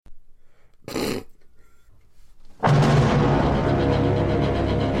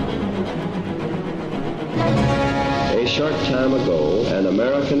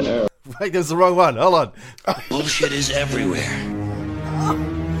fucking error. Wait, that's the wrong one. Hold on. Bullshit is everywhere.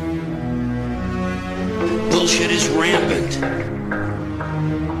 Bullshit is rampant.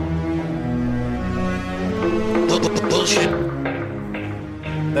 Bullshit.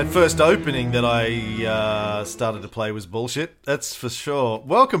 That first opening that I started to play was bullshit. That's for sure.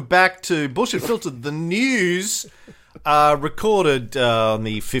 Welcome back to Bullshit Filtered, the news, recorded on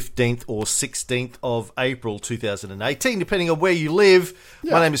the 15th or 16th of April 2018, depending on where you live.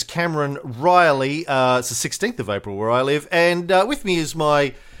 Yeah. My name is Cameron Riley. It's the 16th of April where I live. And with me is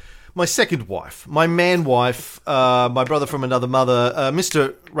my second wife, my man wife, my brother from another mother,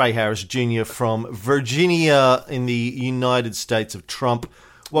 Mr. Ray Harris Jr. from Virginia in the United States of Trump.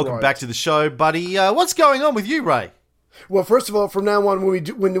 Welcome back to the show, buddy. What's going on with you, Ray? Well, first of all, from now on,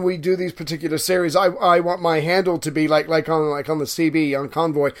 when we do these particular series, I want my handle to be like on the CB on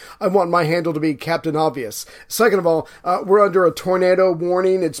Convoy. I want my handle to be Captain Obvious. Second of all, we're under a tornado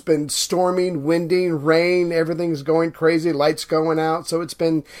warning. It's been storming, winding, rain. Everything's going crazy. Lights going out. So it's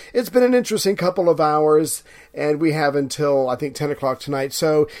been an interesting couple of hours, and we have until I think 10 o'clock tonight.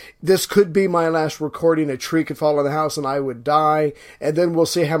 So this could be my last recording. A tree could fall in the house, and I would die. And then we'll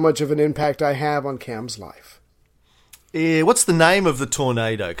see how much of an impact I have on Cam's life. What's the name of the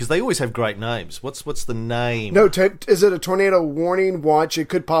tornado? Because they always have great names. What's the name? No, is it a tornado warning watch? It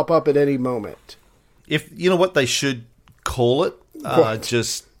could pop up at any moment. If you know what they should call it,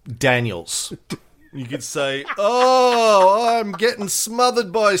 just Daniels. You could say, "Oh, I'm getting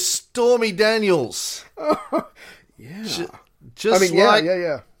smothered by Stormy Daniels." Yeah, just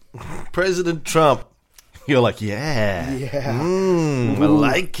yeah. President Trump. You're like, yeah. I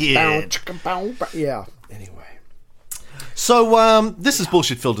like it. Yeah. Anyway. So this is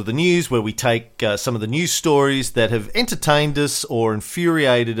Bullshit Filter, the news, where we take some of the news stories that have entertained us or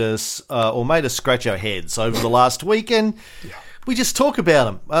infuriated us or made us scratch our heads over the last week, and we just talk about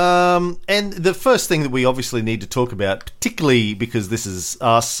them. And the first thing that we obviously need to talk about, particularly because this is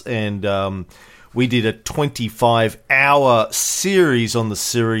us and we did a 25-hour series on the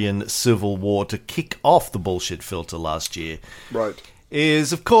Syrian civil war to kick off the Bullshit Filter last year. Right.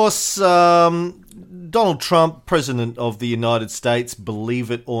 Is, of course, Donald Trump, President of the United States, believe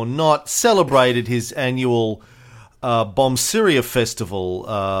it or not, celebrated his annual Bomb Syria Festival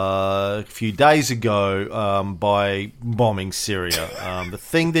a few days ago by bombing Syria. The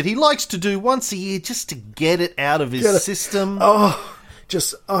thing that he likes to do once a year just to get it out of his system.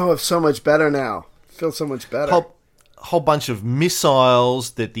 It's so much better now. Feels so much better. Whole bunch of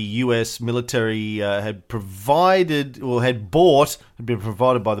missiles that the US military had provided or had been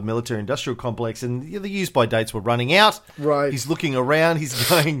provided by the military-industrial complex, and the use-by dates were running out. Right. He's looking around. He's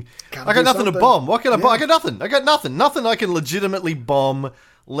going, I got nothing to bomb. What can I bomb? I got nothing. I got nothing. Nothing I can legitimately bomb.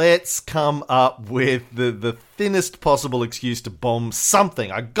 Let's come up with the thinnest possible excuse to bomb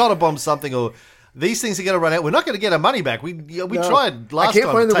something. I got to bomb something, or these things are going to run out. We're not going to get our money back. We tried last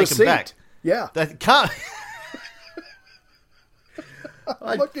time to take them back. Yeah. That can't...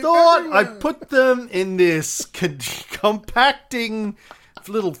 I thought I put them in this compacting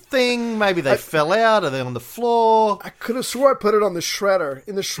little thing. Maybe they fell out. Are they on the floor? I could have swore I put it on the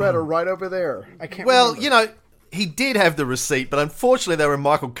shredder, right over there. I can't remember. You know, he did have the receipt, but unfortunately they were in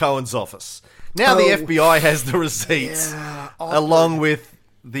Michael Cohen's office. Now the FBI has the receipts, along with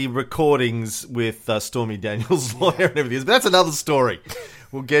the recordings with Stormy Daniels' lawyer and everything. But that's another story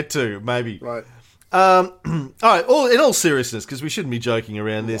we'll get to, maybe. Right. All right, in all seriousness, because we shouldn't be joking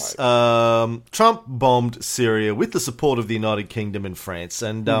around this, Trump bombed Syria with the support of the United Kingdom and France.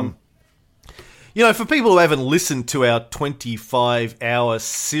 And, for people who haven't listened to our 25-hour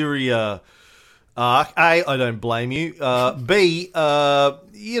Syria arc, A, I don't blame you. B,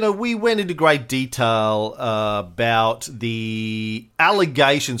 we went into great detail about the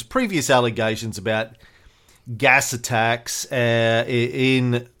previous allegations about gas attacks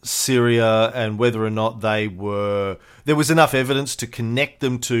in Syria and whether or not there was enough evidence to connect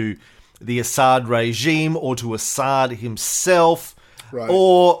them to the Assad regime or to Assad himself,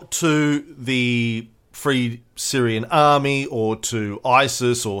 or to the Free Syrian Army or to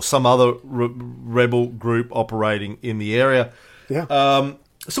ISIS or some other rebel group operating in the area. Yeah.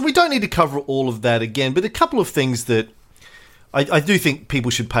 So we don't need to cover all of that again, but a couple of things that I do think people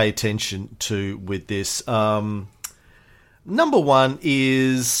should pay attention to with this. Number one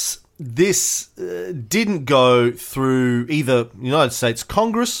is this didn't go through either United States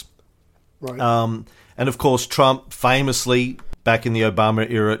Congress, and of course Trump famously, back in the Obama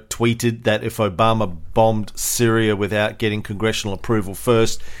era, tweeted that if Obama bombed Syria without getting congressional approval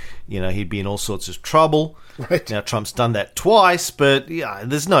first, he'd be in all sorts of trouble. Right. Now, Trump's done that twice, but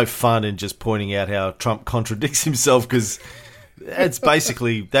there's no fun in just pointing out how Trump contradicts himself because that's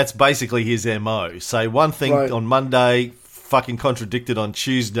basically his MO. Say one thing on Monday, fucking contradict it on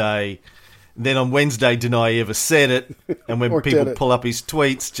Tuesday, then on Wednesday deny he ever said it, and when people pull up his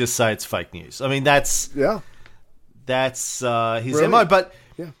tweets, just say it's fake news. I mean, that's his MO. But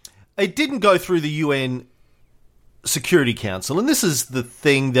it didn't go through the UN Security Council, and this is the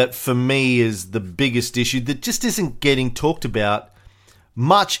thing that for me is the biggest issue that just isn't getting talked about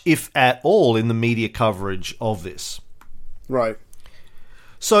much, if at all, in the media coverage of this. Right.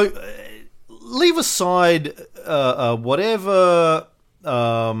 So leave aside whatever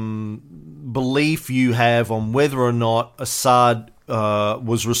belief you have on whether or not Assad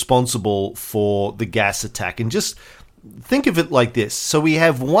was responsible for the gas attack, and just think of it like this. So we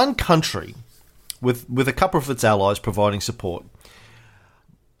have one country with a couple of its allies providing support,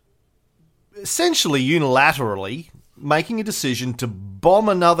 essentially unilaterally making a decision to bomb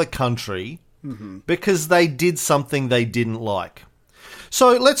another country because they did something they didn't like.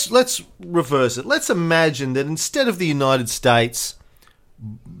 So let's reverse it. Let's imagine that instead of the United States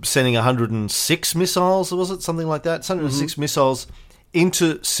sending 106 missiles, or was it something like that? 106 missiles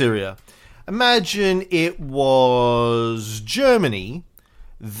into Syria. Imagine it was Germany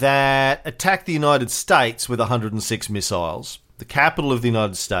that attacked the United States with 106 missiles. The capital of the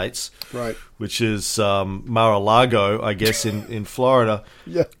United States, right, which is Mar-a-Lago, I guess, in Florida.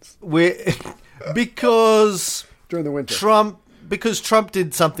 Yes. Because during the winter. Trump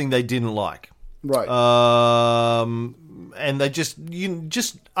did something they didn't like. Right. And they just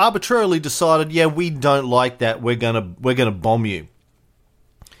arbitrarily decided, yeah, we don't like that. We're gonna bomb you.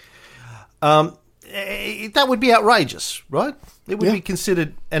 That would be outrageous, right? It would be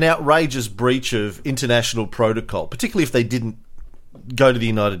considered an outrageous breach of international protocol, particularly if they didn't go to the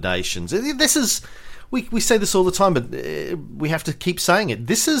United Nations. This is, we say this all the time, but we have to keep saying it.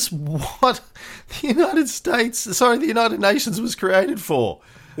 This is what the United Nations was created for.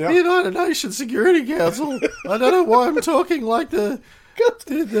 Yeah. The United Nations Security Council. I don't know why I'm talking like the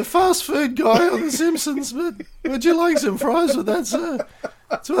fast food guy on The Simpsons, but would you like some fries with that, sir?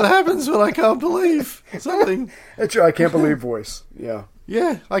 That's what happens when I can't believe something. That's your I can't believe voice. Yeah.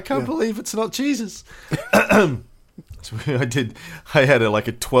 Yeah, I can't believe it's not Jesus. I had a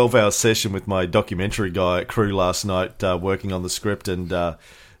 12-hour session with my documentary crew last night, working on the script, and trying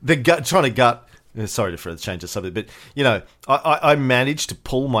to gut. Sorry to change the subject, but I managed to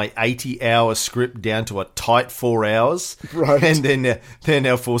pull my 80-hour script down to a tight 4 hours, right? And then they're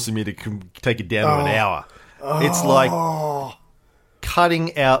now forcing me to take it down to an hour. It's like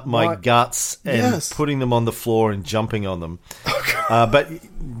cutting out my guts and putting them on the floor and jumping on them. But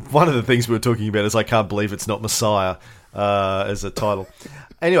one of the things we were talking about is I can't believe it's not Messiah as a title.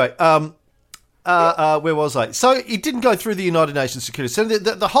 Anyway, where was I? So it didn't go through the United Nations Security. So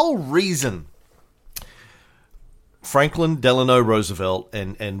the whole reason Franklin Delano Roosevelt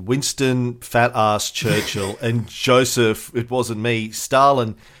and Winston Fat Ass Churchill and Joseph, it wasn't me,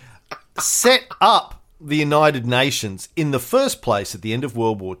 Stalin, set up the United Nations in the first place at the end of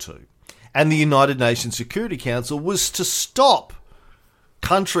World War II. And the United Nations Security Council was to stop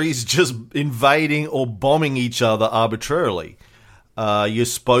countries just invading or bombing each other arbitrarily. You're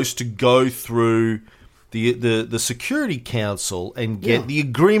supposed to go through the Security Council and get the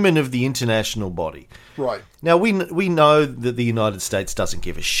agreement of the international body. Right. Now, we know that the United States doesn't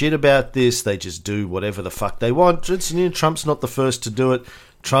give a shit about this. They just do whatever the fuck they want. Trump's not the first to do it.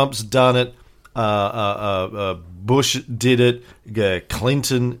 Trump's done it. Bush did it.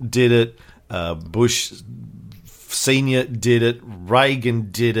 Clinton did it. Bush Senior did it.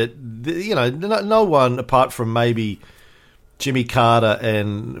 Reagan did it. No one apart from maybe Jimmy Carter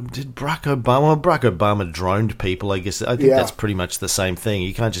and did Barack Obama. Barack Obama droned people. I guess I think that's pretty much the same thing.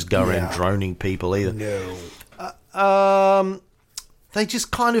 You can't just go around droning people either. No. They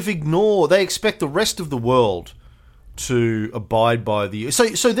just kind of ignore. They expect the rest of the world to abide by the.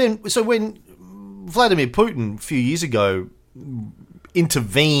 So when Vladimir Putin a few years ago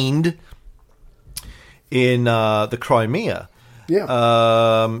intervened in the Crimea,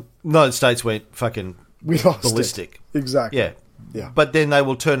 United States went fucking ballistic. Exactly. Yeah. But then they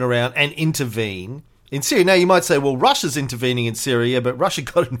will turn around and intervene in Syria. Now, you might say, well, Russia's intervening in Syria, but Russia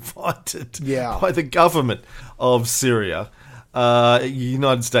got invited by the government of Syria.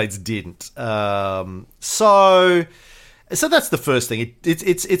 United States didn't. So that's the first thing.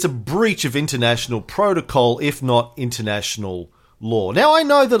 It's a breach of international protocol, if not international law. Now, I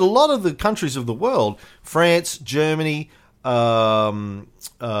know that a lot of the countries of the world, France, Germany,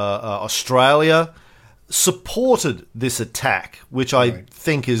 Australia, supported this attack, which I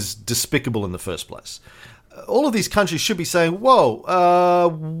think is despicable in the first place. all of these countries should be saying, whoa,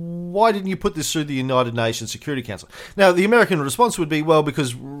 why didn't you put this through the United Nations Security Council? Now, the American response would be, well,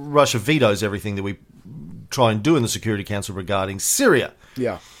 because Russia vetoes everything that we try and do in the Security Council regarding Syria.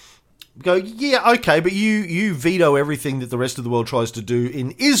 Yeah. Go, yeah, okay, but you veto everything that the rest of the world tries to do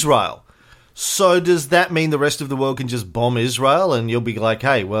in Israel. So does that mean the rest of the world can just bomb Israel? And you'll be like,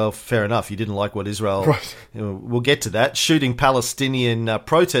 hey, well, fair enough. You didn't like what Israel... Right. We'll get to that. Shooting Palestinian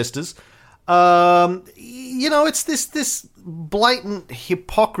protesters. It's this blatant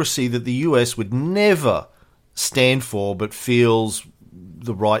hypocrisy that the US would never stand for but feels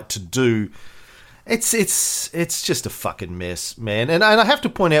the right to do. It's just a fucking mess, man. And I have to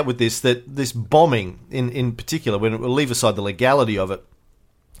point out with this bombing in particular, when we'll leave aside the legality of it,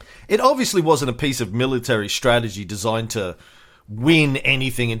 it obviously wasn't a piece of military strategy designed to win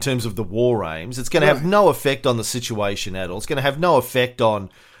anything in terms of the war aims. It's going to have no effect on the situation at all. It's going to have no effect on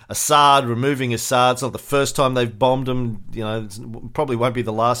Assad, removing Assad. It's not the first time they've bombed him. It probably won't be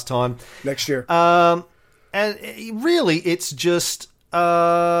the last time. Next year. And really, it's just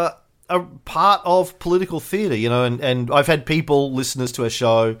a part of political theatre, and I've had people, listeners to our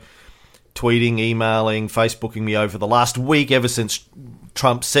show, tweeting, emailing, Facebooking me over the last week, ever since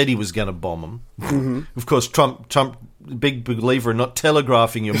Trump said he was going to bomb them. Mm-hmm. Of course, Trump, big believer in not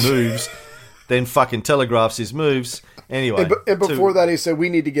telegraphing your moves, then fucking telegraphs his moves. Anyway. And before that, he said, we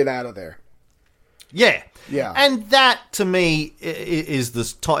need to get out of there. Yeah. Yeah. And that, to me, is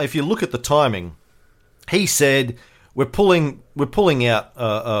this. If you look at the timing, he said, we're pulling out,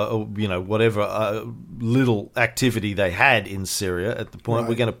 whatever little activity they had in Syria at the point. Right.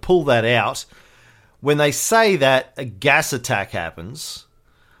 We're going to pull that out. When they say that, a gas attack happens,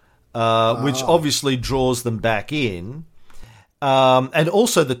 which obviously draws them back in. And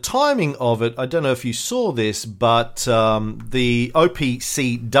also the timing of it, I don't know if you saw this, but the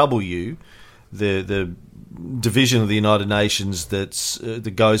OPCW, the division of the United Nations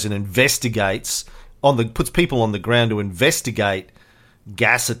that goes and investigates, puts people on the ground to investigate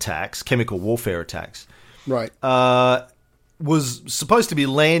gas attacks, chemical warfare attacks, right? Was supposed to be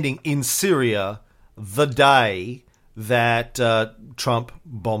landing in Syria the day that Trump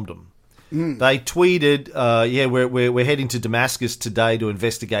bombed them. They tweeted, we're heading to Damascus today to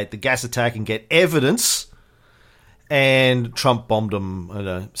investigate the gas attack and get evidence. And Trump bombed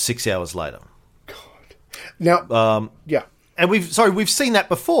them 6 hours later. God. Now, yeah. And we've seen that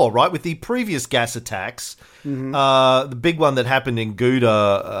before, right? With the previous gas attacks. Mm-hmm. The big one that happened in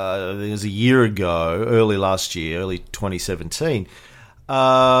Ghouta, it was a year ago, early 2017.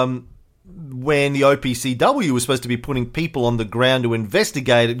 When the OPCW was supposed to be putting people on the ground to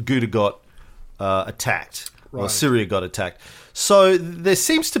investigate it, Ghouta got attacked, or Syria got attacked. So there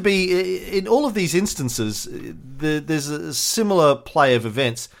seems to be, in all of these instances, there's a similar play of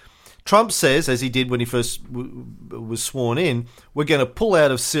events. Trump says, as he did when he first was sworn in, we're going to pull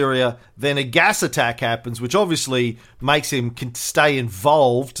out of Syria, then a gas attack happens, which obviously makes him stay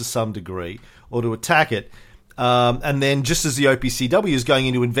involved to some degree, or to attack it. And then just as the OPCW is going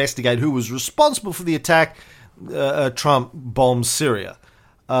in to investigate who was responsible for the attack, Trump bombs Syria.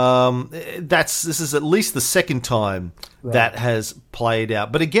 This is at least the second time that has played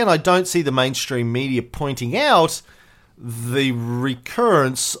out. But again, I don't see the mainstream media pointing out the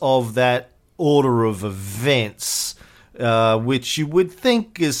recurrence of that order of events, which you would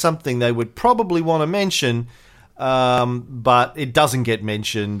think is something they would probably want to mention. But it doesn't get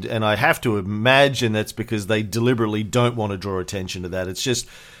mentioned, and I have to imagine that's because they deliberately don't want to draw attention to that. It's just,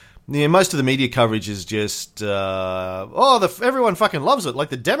 most of the media coverage is just, everyone fucking loves it. Like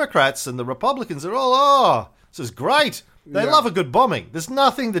the Democrats and the Republicans are all, this is great. They love a good bombing. There's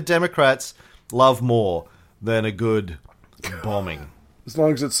nothing the Democrats love more than a good bombing. As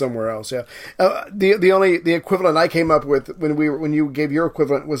long as it's somewhere else, yeah. The equivalent I came up with when you gave your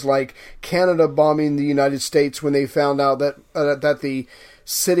equivalent was like Canada bombing the United States when they found out that the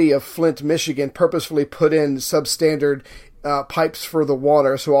city of Flint, Michigan, purposefully put in substandard pipes for the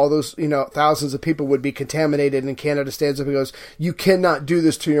water, so all those thousands of people would be contaminated. And Canada stands up and goes, "You cannot do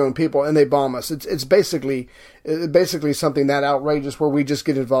this to your own people," and they bomb us. It's basically something that outrageous where we just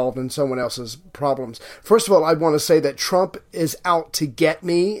get involved in someone else's problems. First of all, I want to say that Trump is out to get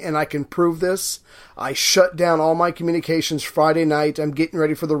me, and I can prove this. I shut down all my communications Friday night. I'm getting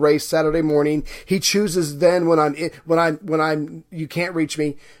ready for the race Saturday morning. He chooses then when you can't reach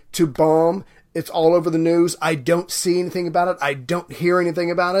me to bomb. It's all over the news. I don't see anything about it. I don't hear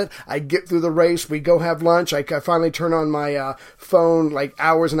anything about it. I get through the race. We go have lunch. I finally turn on my phone like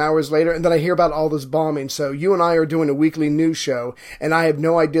hours and hours later, and then I hear about all this bombing. So you and I are doing a weekly news show, and I have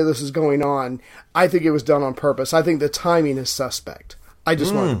no idea this is going on. I think it was done on purpose. I think the timing is suspect. I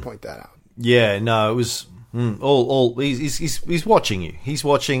just wanted to point that out. Yeah, no, it was He's watching you. He's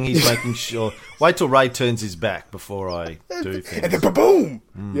watching. He's making sure. Wait till Ray turns his back before I do things. And then boom.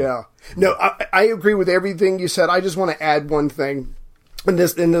 Yeah. No, I agree with everything you said. I just want to add one thing, and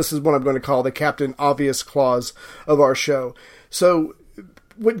this is what I'm going to call the Captain Obvious clause of our show. So,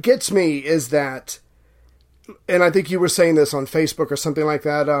 what gets me is that, and I think you were saying this on Facebook or something like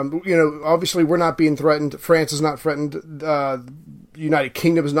that. Obviously we're not being threatened. France is not threatened. United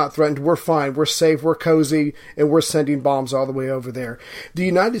Kingdom is not threatened. We're fine. We're safe. We're cozy, and we're sending bombs all the way over there. The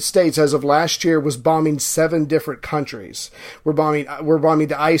United States, as of last year, was bombing 7 different countries. We're bombing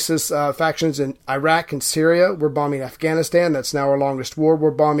the ISIS factions in Iraq and Syria. We're bombing Afghanistan. That's now our longest war.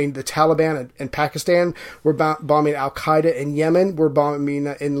 We're bombing the Taliban in Pakistan. We're bombing Al Qaeda in Yemen. We're bombing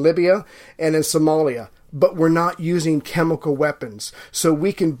in Libya and in Somalia. But we're not using chemical weapons. So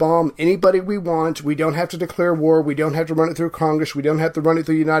we can bomb anybody we want. We don't have to declare war. We don't have to run it through Congress. We don't have to run it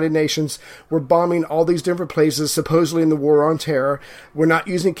through the United Nations. We're bombing all these different places, supposedly in the war on terror. We're not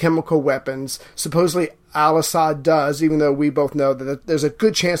using chemical weapons. Supposedly al-Assad does, even though we both know that there's a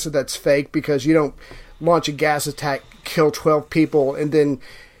good chance that that's fake, because you don't launch a gas attack, kill 12 people, and then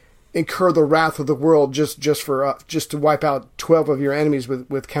incur the wrath of the world just to wipe out 12 of your enemies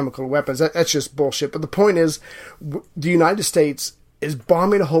with chemical weapons. That's just bullshit. But the point is, the United States is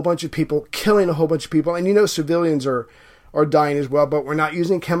bombing a whole bunch of people, killing a whole bunch of people, and civilians are dying as well. But we're not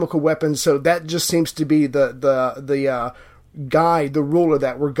using chemical weapons, so that just seems to be the guide, the ruler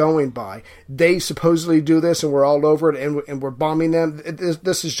that we're going by. They supposedly do this, and we're all over it, and we're bombing them.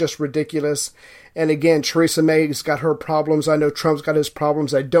 This is just ridiculous. And again, Theresa May's got her problems. I know Trump's got his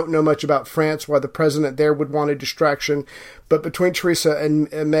problems. I don't know much about France, why the president there would want a distraction. But between Theresa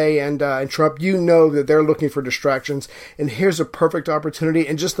and May and Trump, that they're looking for distractions. And here's a perfect opportunity.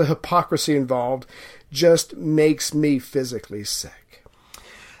 And just the hypocrisy involved just makes me physically sick.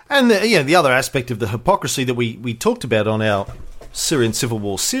 And the other aspect of the hypocrisy that we talked about on our Syrian Civil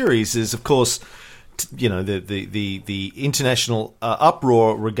War series is, of course, the international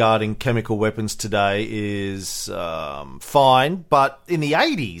uproar regarding chemical weapons today is fine, but in the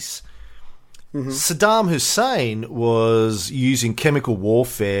 80s, Saddam Hussein was using chemical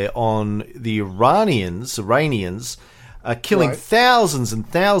warfare on the Iranians, killing thousands and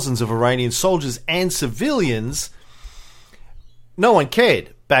thousands of Iranian soldiers and civilians. No one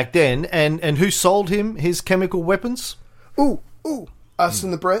cared back then, and who sold him his chemical weapons? Us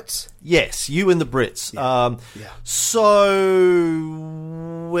and the Brits? Yes, you and the Brits. Yeah. So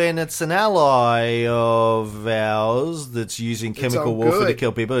when it's an ally of ours that's using chemical warfare to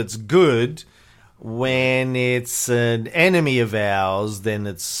kill people, it's good. When it's an enemy of ours, then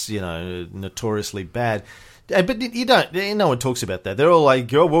it's, notoriously bad. But no one talks about that. They're all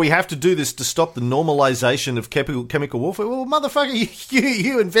like, we have to do this to stop the normalization of chemical warfare. Well, motherfucker,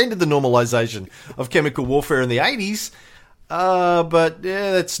 you invented the normalization of chemical warfare in the 80s. But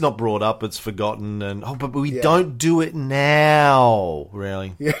that's not brought up. It's forgotten, but we don't do it now,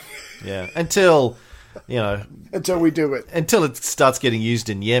 really. Yeah. Until we do it. Until it starts getting used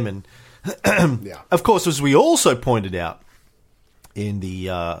in Yemen. Yeah. Of course, as we also pointed out in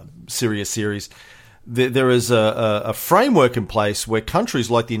the Syria series, there is a framework in place where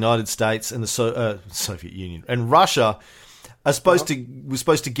countries like the United States and the Soviet Union and Russia were supposed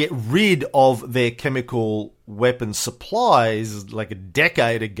to get rid of their chemical weapon supplies like a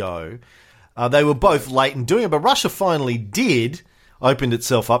decade ago. They were both late in doing it, but Russia finally did, opened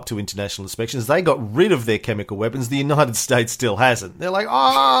itself up to international inspections. They got rid of their chemical weapons. The United States still hasn't. They're like,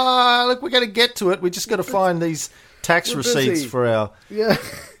 look, we're going to get to it. We just got to find these tax receipts for our... Yeah.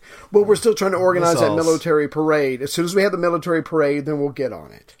 Well, we're still trying to organize missiles. that military parade. As soon as we have the military parade, then we'll get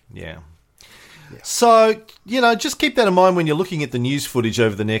on it. Yeah. So, just keep that in mind when you're looking at the news footage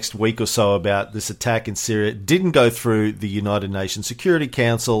over the next week or so about this attack in Syria. It didn't go through the United Nations Security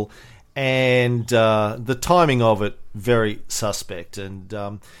Council, and the timing of it, very suspect.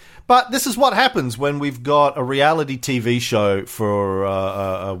 But this is what happens when we've got a reality TV show for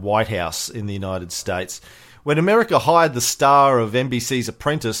a White House in the United States. When America hired the star of NBC's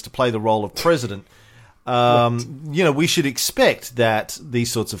Apprentice to play the role of president, we should expect that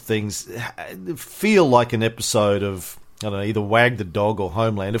these sorts of things feel like an episode of, either Wag the Dog or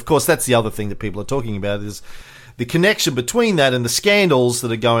Homeland. Of course, that's the other thing that people are talking about is the connection between that and the scandals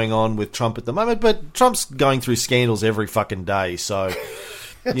that are going on with Trump at the moment. But Trump's going through scandals every fucking day, so...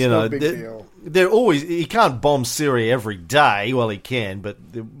 no big deal. They're always, he can't bomb Syria every day. Well, he can, but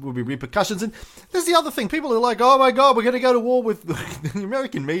there will be repercussions. And there's the other thing. People are like, oh my God, we're going to go to war with... the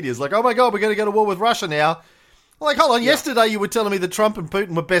American media is like, oh my God, we're going to go to war with Russia now. I'm like, hold on, yesterday you were telling me that Trump and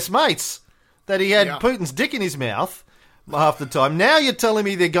Putin were best mates. That he had Putin's dick in his mouth half the time. Now you're telling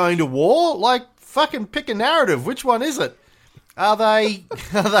me they're going to war? Like, fucking pick a narrative. Which one is it? Are they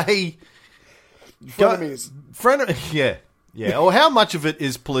Frenemies. Yeah. Or how much of it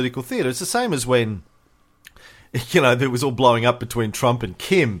is political theatre? It's the same as when, there was all blowing up between Trump and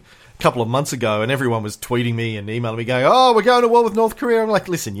Kim a couple of months ago, and everyone was tweeting me and emailing me going, "Oh, we're going to war with North Korea." I'm like,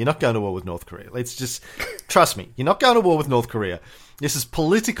 listen, you're not going to war with North Korea. Let's just trust me. You're not going to war with North Korea. This is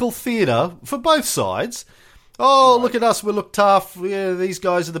political theatre for both sides. Oh, look at us. We look tough. Yeah, these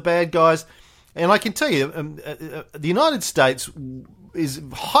guys are the bad guys. And I can tell you, the United States is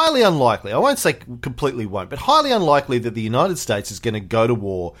highly unlikely. I won't say completely won't, but highly unlikely that the United States is going to go to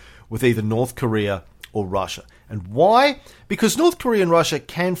war with either North Korea or Russia. And why? Because North Korea and Russia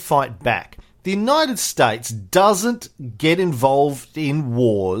can fight back. The United States doesn't get involved in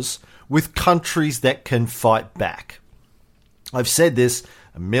wars with countries that can fight back. I've said this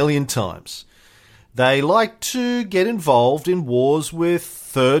a million times. They like to get involved in wars with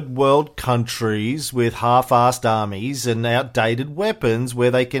third world countries with half-assed armies and outdated weapons where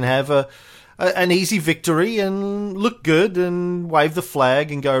they can have an easy victory and look good and wave the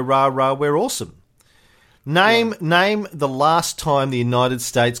flag and go, rah, rah, we're awesome. Name the last time the United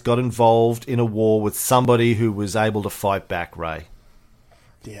States got involved in a war with somebody who was able to fight back, Ray.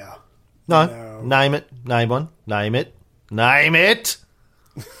 Yeah. No. Name it. Name one. Name it. Name it!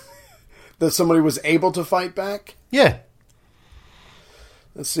 That somebody was able to fight back? Yeah.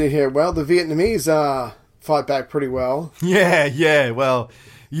 Let's see here. Well, the Vietnamese fought back pretty well. Yeah. Well,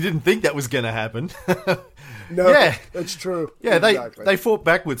 you didn't think that was going to happen. No, yeah. That's true. Yeah, exactly. they fought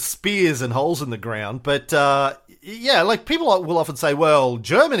back with spears and holes in the ground. But, like people will often say, well,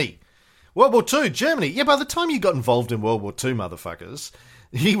 Germany, World War II, Germany. Yeah, by the time you got involved in World War II, motherfuckers,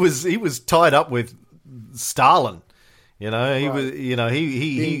 he was tied up with Stalin. He was,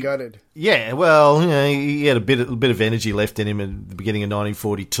 being gutted. Yeah, well, he had a bit of energy left in him at the beginning of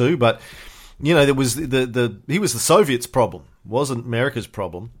 1942, but there was he was the Soviets' problem, wasn't America's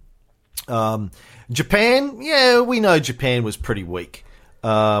problem. Japan, yeah, we know Japan was pretty weak.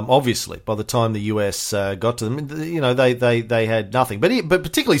 Obviously, by the time the US got to them, they had nothing. But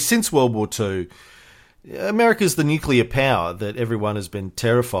particularly since World War II, America's the nuclear power that everyone has been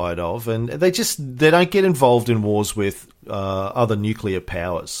terrified of, and they don't get involved in wars with other nuclear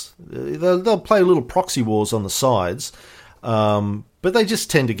powers. They'll play little proxy wars on the sides, but they just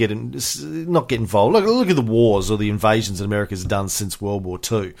tend to not get involved. Look at the wars or the invasions that America's done since World War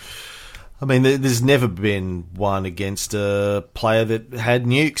II. I mean, there's never been one against a player that had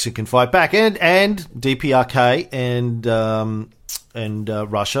nukes and can fight back, and DPRK and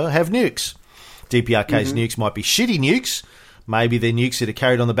Russia have nukes. DPRK's nukes might be shitty nukes. Maybe they're nukes that are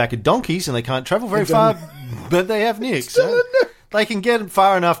carried on the back of donkeys and they can't travel very far, but they have nukes. They can get them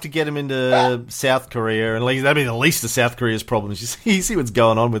far enough to get them into South Korea, and at least the South Korea's problems. You see what's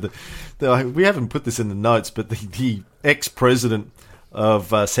going on with it. We haven't put this in the notes, but the ex-president of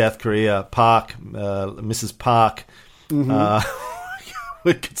South Korea, Park, Mrs. Park,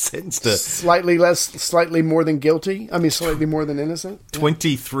 get sentenced to slightly more than guilty. I mean, slightly more than innocent.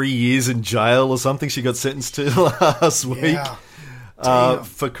 23 years in jail or something. She got sentenced to last week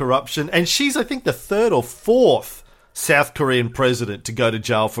for corruption, and she's, I think, the third or fourth South Korean president to go to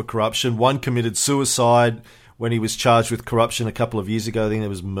jail for corruption. One committed suicide when he was charged with corruption a couple of years ago. I think there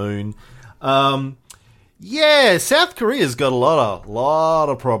was Moon. South Korea's got a lot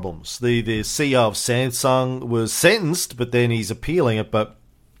of problems. The CEO of Samsung was sentenced, but then he's appealing it, to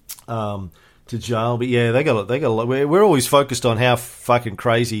jail. But yeah, they got a lot. We're always focused on how fucking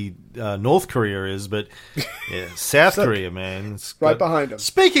crazy North Korea is, but yeah, South Korea, man, right behind them.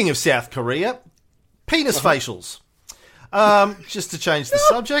 Speaking of South Korea, penis facials. Just to change the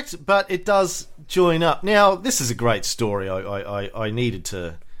subject, but it does join up. Now, this is a great story.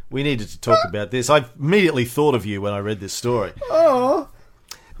 We needed to talk about this. I immediately thought of you when I read this story. Oh.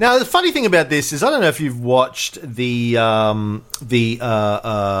 Now, the funny thing about this is, I don't know if you've watched the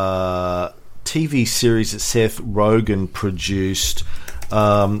TV series that Seth Rogen produced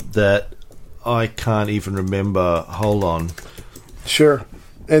that I can't even remember. Hold on. Sure.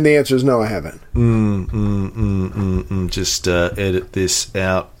 And the answer is no, I haven't. Just edit this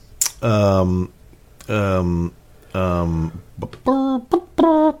out.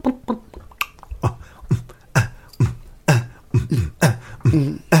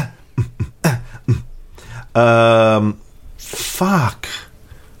 Fuck.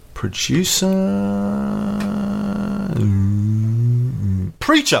 Producer.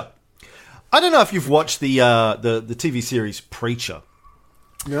 Preacher. I don't know if you've watched the TV series Preacher.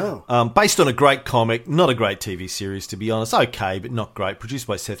 No. Based on a great comic, not a great TV series, to be honest. Okay, but not great. Produced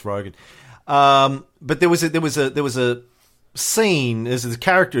by Seth Rogen. But there was a scene, as the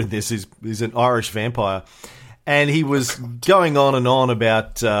character in this is an Irish vampire, and he was going on and on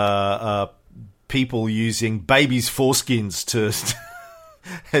about people using babies' foreskins to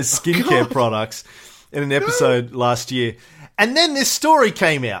as skincare products in an episode last year. And then this story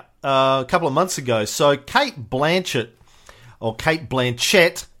came out a couple of months ago. So Kate Blanchett, or Kate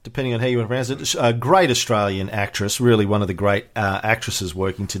Blanchett, depending on how you want to pronounce it, a great Australian actress, really one of the great actresses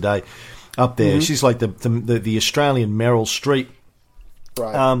working today up there. She's like the Australian Meryl Streep.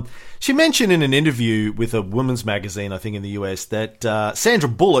 Right. She mentioned in an interview with a women's magazine, I think in the US, that Sandra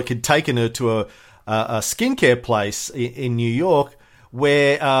Bullock had taken her to a skincare place in New York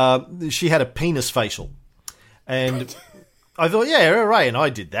where she had a penis facial. And I thought, yeah, right, and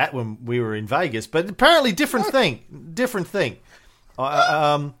I did that when we were in Vegas, but apparently different thing.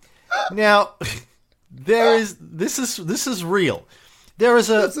 Now this is real. There is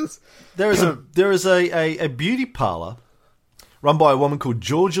a beauty parlor run by a woman called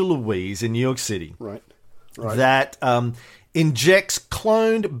Georgia Louise in New York City. Right. That injects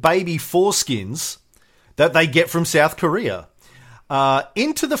cloned baby foreskins that they get from South Korea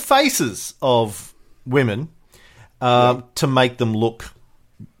into the faces of women to make them look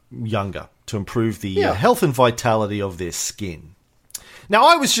younger, to improve the health and vitality of their skin. Now,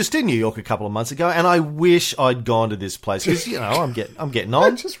 I was just in New York a couple of months ago, and I wish I'd gone to this place because I'm getting on.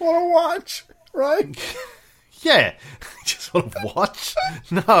 I just want to watch, right? Yeah, just want to watch.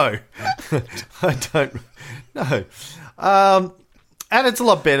 No, I don't. No, and it's a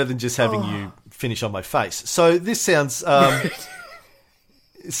lot better than just having you finish on my face. So this sounds.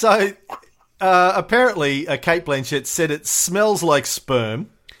 Apparently, Kate Blanchett said it smells like sperm.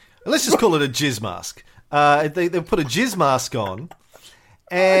 Let's just call it a jizz mask. They put a jizz mask on.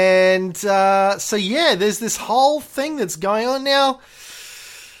 And there's this whole thing that's going on now.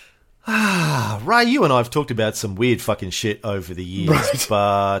 Ray, you and I have talked about some weird fucking shit over the years,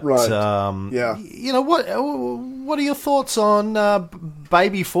 but what are your thoughts on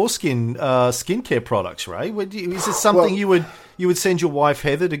baby foreskin skincare products, Ray? Is this something you would send your wife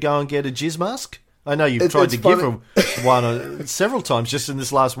Heather to go and get a jizz mask? I know you've tried to give her one several times just in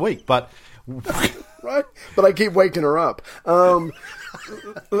this last week, but right. But I keep waking her up.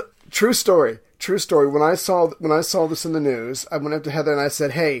 True story. When I saw this in the news, I went up to Heather and I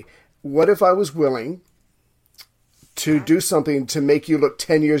said, "Hey, what if I was willing to do something to make you look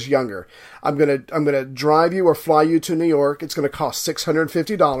 10 years younger? I'm gonna drive you or fly you to New York. It's gonna cost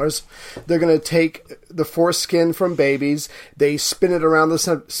 $650. They're gonna take the foreskin from babies. They spin it around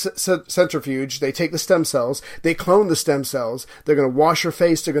the centrifuge. They take the stem cells. They clone the stem cells. They're gonna wash your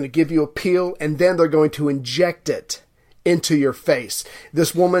face. They're gonna give you a peel, and then they're going to inject it into your face."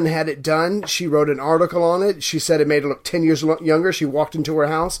 This woman had it done. She wrote an article on it. She said it made her look 10 years younger. She walked into her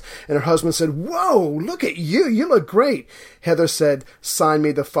house and her husband said, "Whoa, look at you. You look great." Heather said, "Sign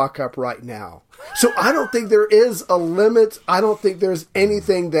me the fuck up right now." So I don't think there is a limit. I don't think there's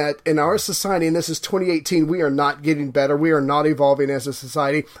anything that in our society, and this is 2018, we are not getting better. We are not evolving as a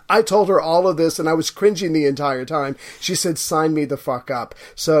society. I told her all of this and I was cringing the entire time. She said, "Sign me the fuck up."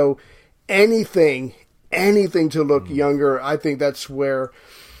 So anything to look younger, I think that's where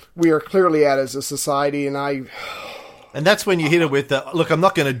we are clearly at as a society, and that's when you hit it with look, I'm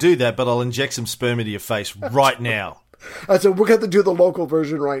not going to do that, but I'll inject some sperm into your face right now. I said, we're going to do the local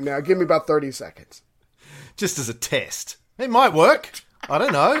version right now. Give me about 30 seconds. Just as a test. It might work. I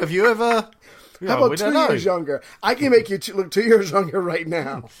don't know. Have you ever... How about 2 years younger? I can make you look 2 years younger right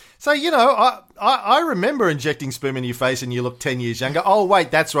now. So, I remember injecting sperm in your face and you look 10 years younger. Oh,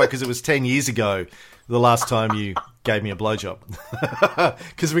 wait, that's right, because it was 10 years ago the last time you gave me a blowjob.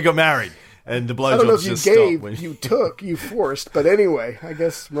 Because we got married and the blowjob just stopped. I don't know if you took, you forced. But anyway, I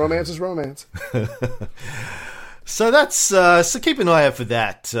guess romance is romance. So that's so keep an eye out for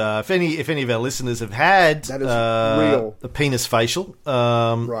that. If any of our listeners have had that is real. A penis facial,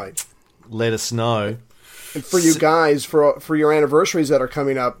 right, let us know. And for you guys, for your anniversaries that are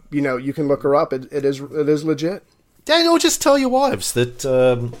coming up, you can look her up. It is legit. Dan, or just tell your wives that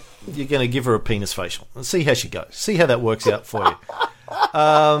you're going to give her a penis facial and see how she goes. See how that works out for you.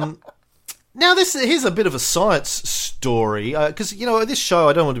 Now, here's a bit of a science story because this show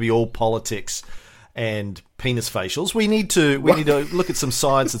I don't want to be all politics and penis facials. We need to look at some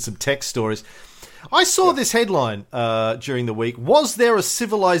science and some tech stories. I saw this headline during the week. Was there a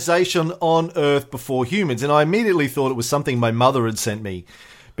civilization on Earth before humans? And I immediately thought it was something my mother had sent me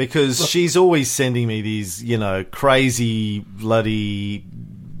because she's always sending me these, crazy bloody,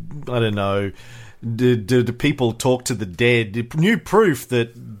 I don't know, do people talk to the dead? New proof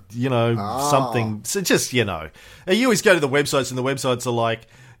that, something. So just, you always go to the websites and the websites are like,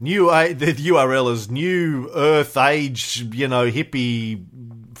 The URL is new Earth Age,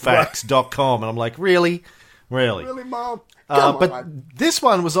 hippiefacts.com. And I'm like, really? Really, Mom? But this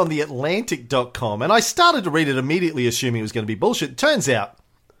one was on the Atlantic.com, and I started to read it immediately assuming it was going to be bullshit. Turns out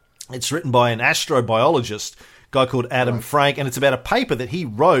it's written by an astrobiologist, a guy called Adam Frank, and it's about a paper that he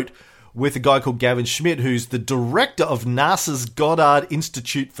wrote with a guy called Gavin Schmidt, who's the director of NASA's Goddard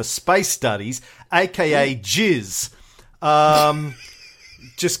Institute for Space Studies, a.k.a. JIZ.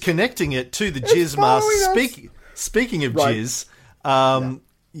 Just connecting it to the JIZ mask. Speaking of JIZ,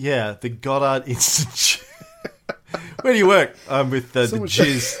 the Goddard Institute. Where do you work? I'm with the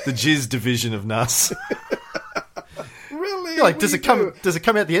JIZ division of NASA. Really? You're like, does it come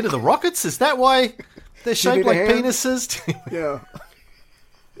out the end of the rockets? Is that why they're shaped like penises? Yeah.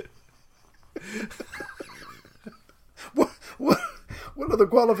 What are the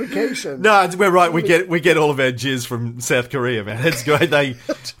qualifications? No, we're right. We get all of our jizz from South Korea, man. It's great.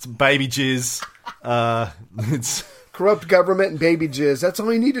 It's baby jizz. It's corrupt government and baby jizz. That's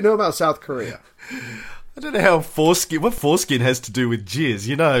all you need to know about South Korea. I don't know what foreskin has to do with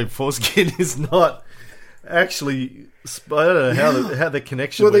jizz. Foreskin is not actually. I don't know how the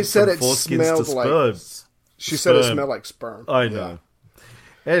connection. Well, they went said from it foreskins to smelled sperm. like. She said it smelled like sperm. I know.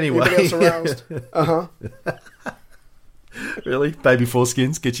 Anyway, anybody else aroused? Really, baby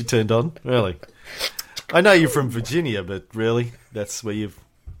foreskins get you turned on? Really? I know you're from Virginia, but really, that's where you've.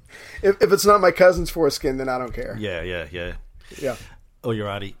 If it's not my cousin's foreskin, then I don't care. Yeah. Or your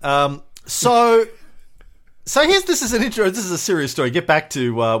auntie. So this is an intro. This is a serious story. Get back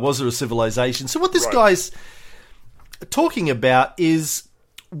to was there a civilization? So what this guy's talking about is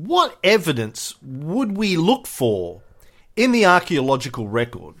what evidence would we look for in the archaeological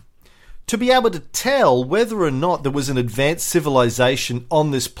record to be able to tell whether or not there was an advanced civilization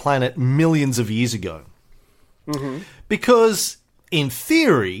on this planet millions of years ago. Mm-hmm. Because in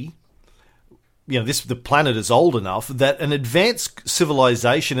theory, the planet is old enough that an advanced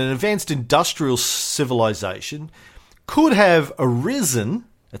civilization, an advanced industrial civilization, could have arisen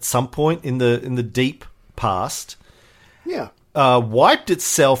at some point in the deep past. Yeah. Wiped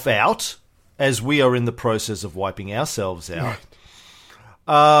itself out, as we are in the process of wiping ourselves out.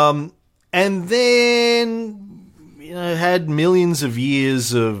 Right. And then, had millions of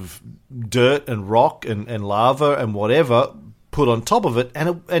years of dirt and rock and lava and whatever put on top of it.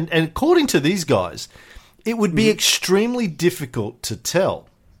 And according to these guys, it would be extremely difficult to tell.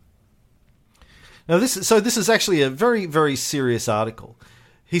 Now, this is actually a very, very serious article.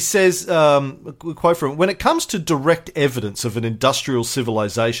 He says, a quote from him, when it comes to direct evidence of an industrial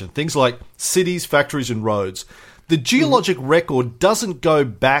civilization, things like cities, factories, and roads, the geologic record doesn't go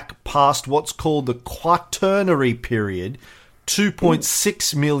back past what's called the Quaternary period,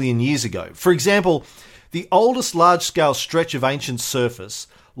 2.6 million years ago. For example, the oldest large-scale stretch of ancient surface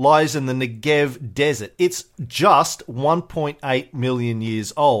lies in the Negev Desert. It's just 1.8 million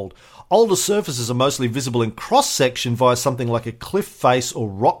years old. Older surfaces are mostly visible in cross-section via something like a cliff face or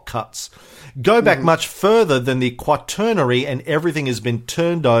rock cuts. Go back much further than the Quaternary and everything has been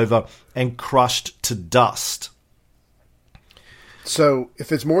turned over and crushed to dust. So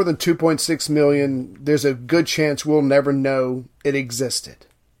if it's more than 2.6 million, there's a good chance we'll never know it existed.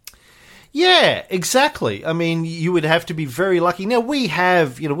 Yeah, exactly. I mean, you would have to be very lucky. Now, we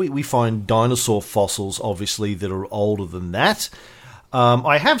have, we find dinosaur fossils, obviously, that are older than that.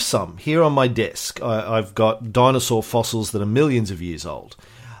 I have some here on my desk. I've got dinosaur fossils that are millions of years old.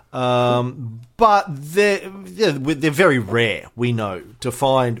 But they're very rare, we know, to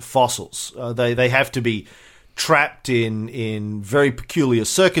find fossils. They have to be trapped in very peculiar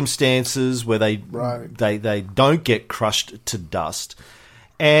circumstances where they don't get crushed to dust.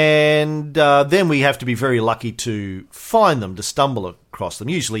 And then we have to be very lucky to find them, to stumble across them.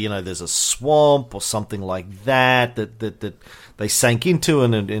 Usually, there's a swamp or something like that they sank into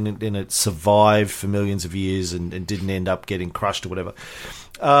and it survived for millions of years and didn't end up getting crushed or whatever.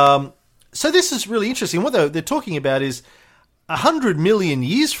 So this is really interesting. What they're talking about is 100 million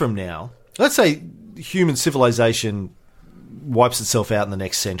years from now, let's say human civilization wipes itself out in the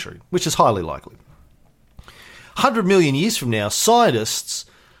next century, which is highly likely. 100 million years from now, scientists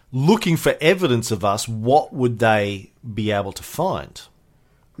looking for evidence of us, what would they be able to find?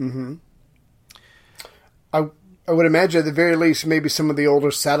 Mm-hmm. I would imagine at the very least maybe some of the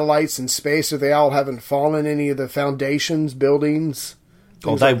older satellites in space, if they all haven't fallen, any of the foundations, buildings,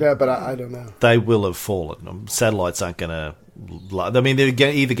 things like that, but I don't know. They will have fallen. Satellites aren't going to... I mean, they're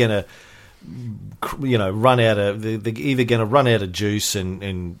either going to run out of... They're either going to run out of juice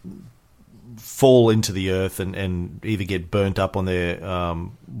and fall into the earth and either get burnt up on their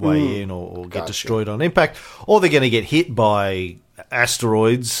way in or get destroyed on impact, or they're going to get hit by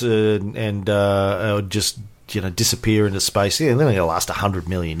asteroids and just disappear into space. Yeah, they're not going to last 100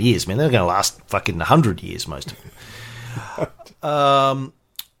 million years, man. They're going to last fucking 100 years, most of them.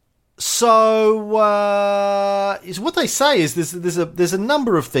 So is what they say is there's a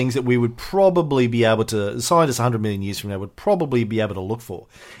number of things that we would probably be able to, scientists 100 million years from now would probably be able to look for.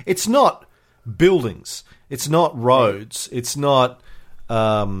 It's not buildings, it's not roads, it's not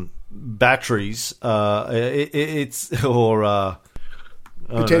batteries, it's or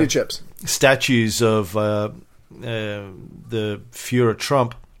potato chips, statues of the Führer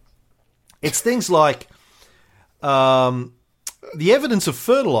Trump. It's things like the evidence of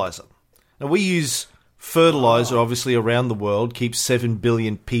fertilizer. Now, we use fertilizer, obviously, around the world, keeps 7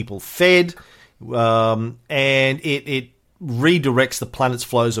 billion people fed, and it redirects the planet's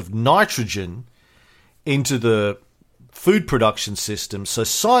flows of nitrogen into the food production system. So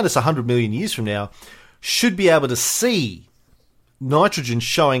scientists 100 million years from now should be able to see nitrogen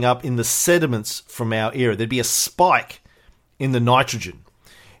showing up in the sediments from our era. There'd be a spike in the nitrogen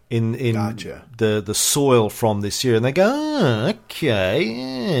in Gotcha. the soil from this year, and they go,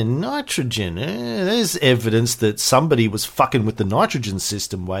 okay, nitrogen. There's evidence that somebody was fucking with the nitrogen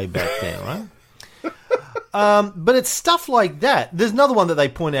system way back then, right? But it's stuff like that. There's another one that they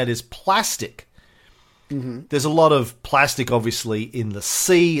point out is plastic. Mm-hmm. There's a lot of plastic, obviously, in the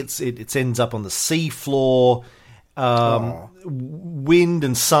sea. It ends up on the sea floor. Wind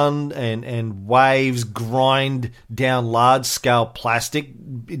and sun and waves grind down large-scale plastic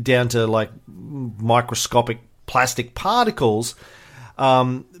down to, like, microscopic plastic particles.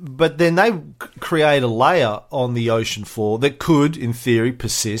 But then they create a layer on the ocean floor that could, in theory,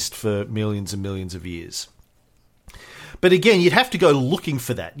 persist for millions and millions of years. But again, you'd have to go looking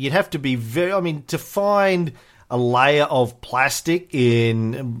for that. You'd have to be to find a layer of plastic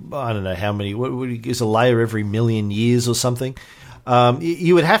in, I don't know how many, is a layer every million years or something?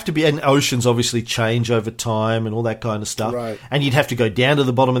 You would have to be, and oceans obviously change over time and all that kind of stuff. Right. And you'd have to go down to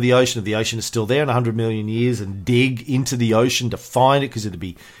the bottom of the ocean if the ocean is still there in 100 million years and dig into the ocean to find it, because it'd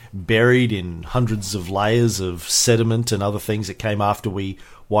be buried in hundreds of layers of sediment and other things that came after we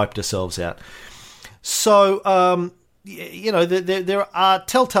wiped ourselves out. So, there are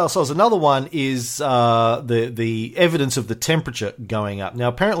telltale signs. Another one is the evidence of the temperature going up. Now,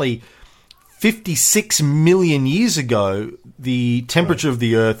 apparently, 56 million years ago, the temperature of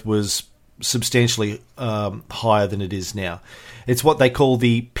the Earth was substantially higher than it is now. It's what they call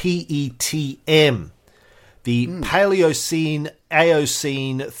the PETM, the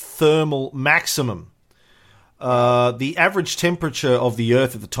Paleocene-Eocene thermal maximum. The average temperature of the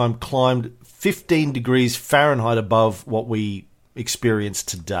Earth at the time climbed 15 degrees Fahrenheit above what we experience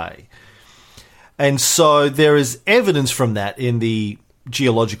today. And so there is evidence from that in the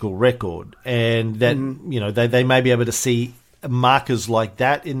geological record, and that, they may be able to see markers like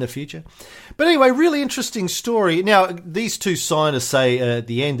that in the future. But anyway, really interesting story. Now, these two scientists say at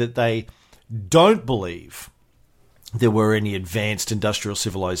the end that they don't believe there were any advanced industrial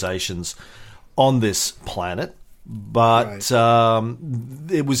civilizations on this planet. But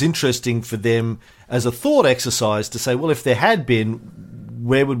it was interesting for them as a thought exercise to say, well, if there had been,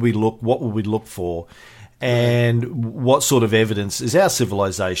 where would we look? What would we look for? And what sort of evidence is our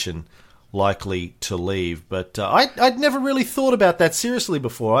civilization likely to leave? But I'd never really thought about that seriously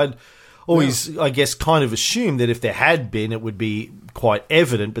before. I'd always, I guess, kind of assumed that if there had been, it would be quite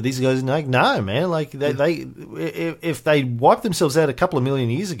evident. But these guys are like, no, man. Like if they wiped themselves out a couple of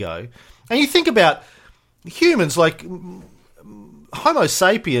million years ago, and you think about humans, like Homo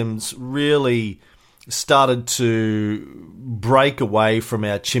sapiens really started to break away from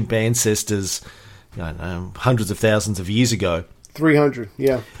our chimp ancestors, I don't know, hundreds of thousands of years ago. 300,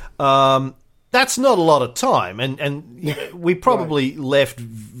 yeah. That's not a lot of time, and we probably left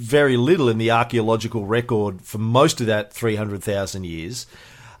very little in the archaeological record for most of that 300,000 years.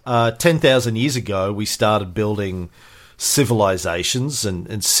 10,000 years ago, we started building civilizations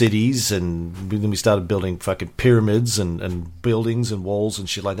and cities, and then we started building fucking pyramids and buildings and walls and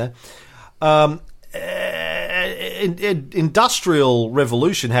shit like that. Industrial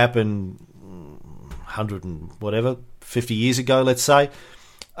revolution happened 100 and whatever, 50 years ago, let's say.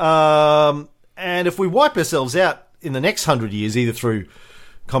 And if we wipe ourselves out in the next 100 years, either through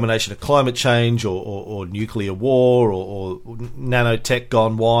combination of climate change or nuclear war or nanotech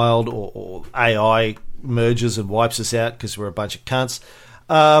gone wild or AI merges and wipes us out because we're a bunch of cunts,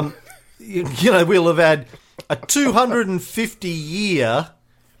 we'll have had a 250-year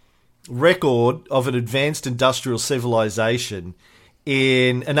record of an advanced industrial civilization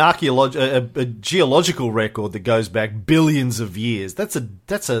in an a geological record that goes back billions of years. That's a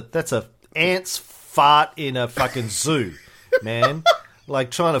ant's fart in a fucking zoo. man.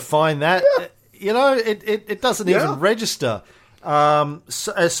 Like trying to find that, it doesn't even register.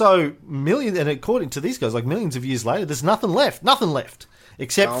 So millions, and according to these guys, like millions of years later, there's nothing left,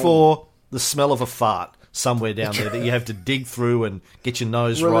 except for the smell of a fart somewhere down there that you have to dig through and get your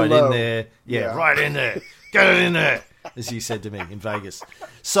nose really right low. in there. Yeah, right in there. Get it in there, as you said to me in Vegas.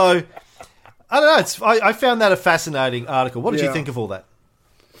 So, I don't know. I found that a fascinating article. What did you think of all that?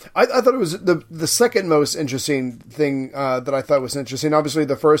 I thought it was the second most interesting thing that I thought was interesting. Obviously,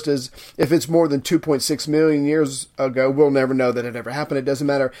 the first is if it's more than 2.6 million years ago, we'll never know that it ever happened. It doesn't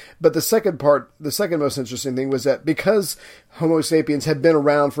matter. But the second most interesting thing was that because Homo sapiens had been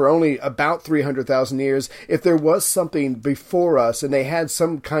around for only about 300,000 years, if there was something before us and they had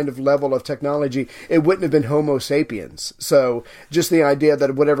some kind of level of technology, it wouldn't have been Homo sapiens. So just the idea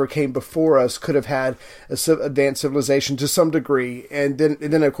that whatever came before us could have had advanced civilization to some degree, and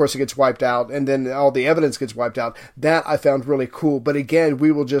then of course it gets wiped out, and then all the evidence gets wiped out. That I found really cool. But again,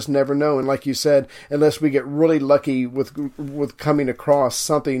 we will just never know. And like you said, unless we get really lucky with coming across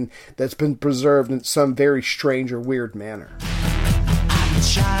something that's been preserved in some very strange or weird manner. I'm the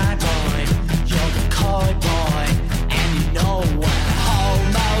shy boy, you're the coy boy, and you know we're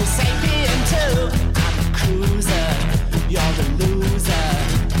Homo sapien too. I'm the cruiser, you're the loser,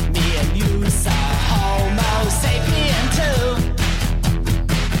 me and you, sir, Homo sapien too.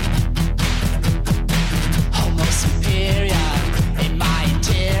 Homo superior in my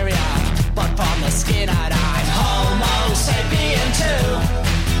interior, but from the skin out I'm Homo sapien too,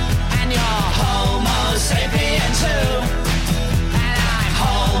 and you're Homo sapien too.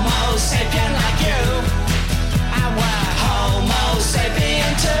 Homo sapien like you, and we're Homo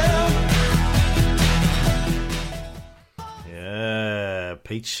sapien too. Yeah,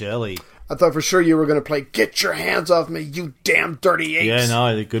 Pete Shelley. I thought for sure you were going to play "Get Your Hands Off Me, You Damn Dirty Apes." Yeah,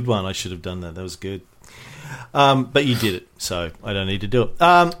 no, the good one. I should have done that. That was good. But you did it, so I don't need to do it.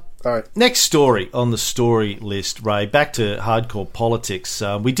 All right. Next story on the story list, Ray. Back to hardcore politics.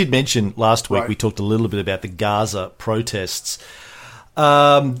 We did mention last week, we talked a little bit about the Gaza protests.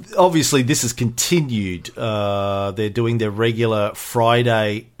 Obviously, this has continued. They're doing their regular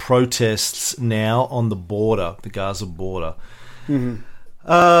Friday protests now on the border, the Gaza border. Mm-hmm.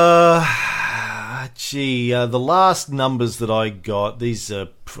 The last numbers that I got, these are,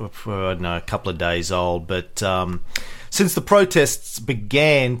 I don't know, a couple of days old, but since the protests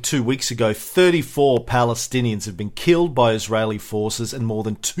began 2 weeks ago, 34 Palestinians have been killed by Israeli forces and more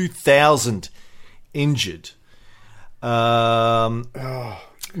than 2,000 injured. Now,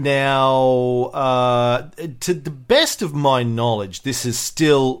 to the best of my knowledge, this has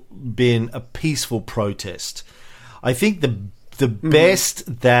still been a peaceful protest. I think the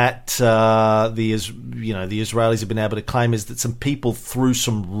best that the Israelis have been able to claim is that some people threw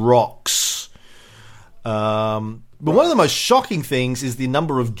some rocks. But one of the most shocking things is the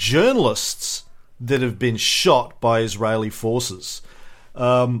number of journalists that have been shot by Israeli forces.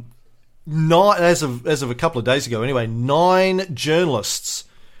 Not as of a couple of days ago, anyway. 9 journalists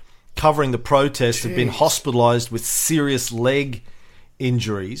covering the protest have been hospitalised with serious leg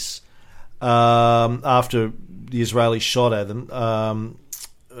injuries after the Israelis shot at them.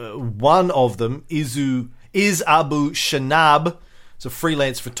 One of them, is Abu Shanab, it's a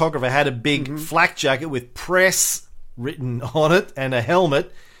freelance photographer, had a big flak jacket with press written on it and a helmet.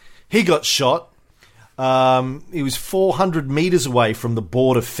 He got shot. He was 400 metres away from the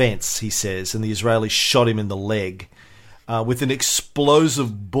border fence, he says, and the Israelis shot him in the leg with an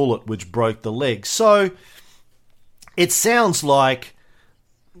explosive bullet which broke the leg. So it sounds like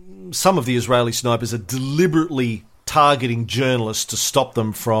some of the Israeli snipers are deliberately targeting journalists to stop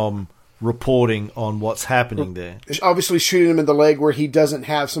them from reporting on what's happening there. Obviously shooting him in the leg where he doesn't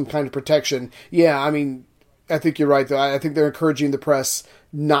have some kind of protection. Yeah, I mean, I think you're right, though. I think they're encouraging the press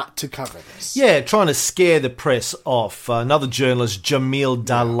not to cover this. Yeah, trying to scare the press off. Another journalist, Jamil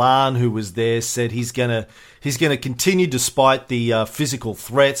Dalan, who was there, said he's gonna continue despite the physical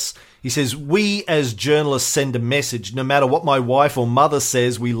threats. He says, "We as journalists send a message. No matter what my wife or mother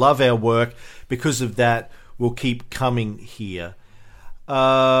says, we love our work. Because of that, we'll keep coming here."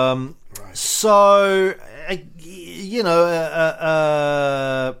 So,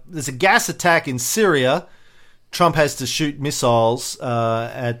 there's a gas attack in Syria. Trump has to shoot missiles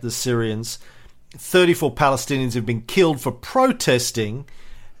at the Syrians. 34 Palestinians have been killed for protesting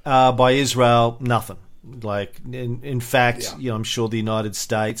by Israel. Nothing. Like, in fact, I'm sure the United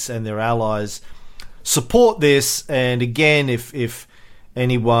States and their allies support this. And again, if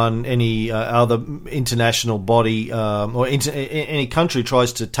anyone, any other international body or any country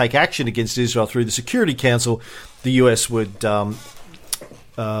tries to take action against Israel through the Security Council, the US would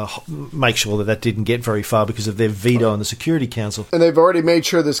make sure that didn't get very far because of their veto in the Security Council. And they've already made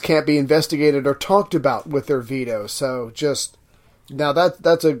sure this can't be investigated or talked about with their veto. So just now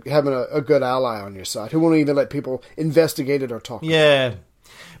that's having a good ally on your side who won't even let people investigate it or talk about it. Yeah.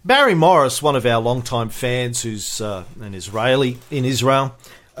 Barry Morris, one of our longtime fans who's an Israeli in Israel,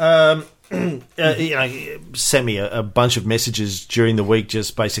 sent me a bunch of messages during the week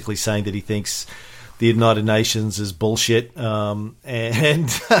just basically saying that he thinks the United Nations is bullshit, and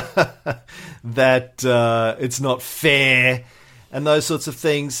that it's not fair and those sorts of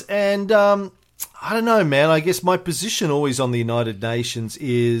things. And I don't know, man. I guess my position always on the United Nations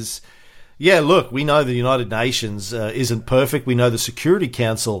is, yeah, look, we know the United Nations isn't perfect. We know the Security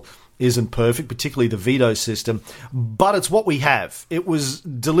Council isn't perfect, particularly the veto system, but it's what we have. It was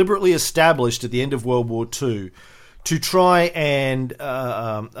deliberately established at the end of World War II to try and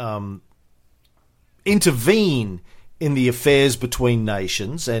intervene in the affairs between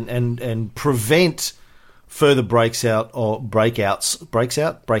nations and prevent further breakouts,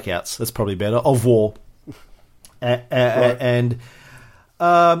 that's probably better, of war. And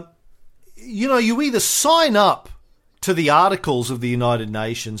you either sign up to the articles of the United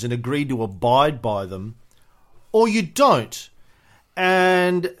Nations and agree to abide by them, or you don't.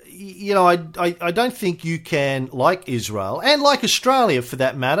 And, I don't think you can, like Israel, and like Australia for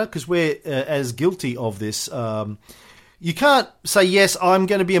that matter, because we're as guilty of this, you can't say, yes, I'm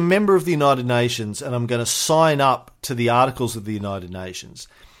going to be a member of the United Nations and I'm going to sign up to the articles of the United Nations.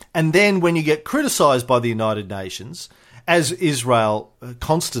 And then when you get criticised by the United Nations, as Israel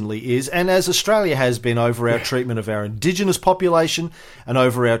constantly is, and as Australia has been over our treatment of our indigenous population and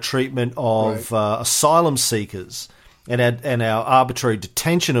over our treatment of asylum seekers and our arbitrary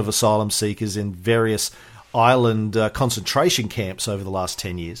detention of asylum seekers in various island concentration camps over the last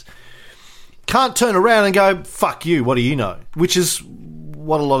 10 years, can't turn around and go, fuck you, what do you know? Which is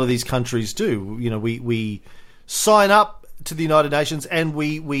what a lot of these countries do. We sign up to the United Nations and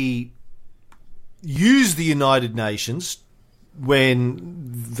we use the United Nations when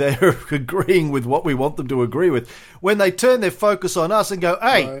they're agreeing with what we want them to agree with. When they turn their focus on us and go,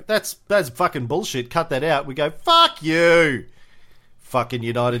 hey, that's fucking bullshit, cut that out, we go, fuck you, fucking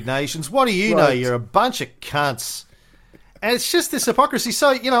United Nations. What do you know? You're a bunch of cunts. And it's just this hypocrisy. So,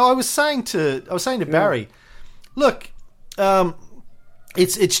 I was saying to Barry, look,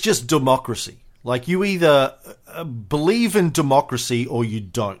 it's just democracy. Like, you either believe in democracy or you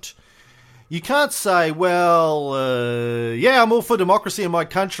don't. You can't say, well, I'm all for democracy in my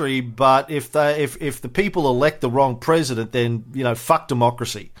country, but if the people elect the wrong president, then fuck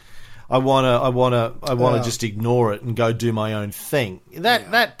democracy. I wanna just ignore it and go do my own thing.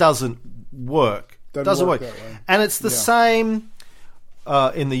 That doesn't work. Doesn't work. And it's the same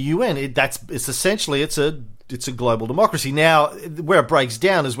in the UN. It's essentially it's a global democracy. Now, where it breaks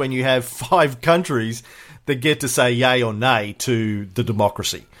down is when you have 5 countries that get to say yay or nay to the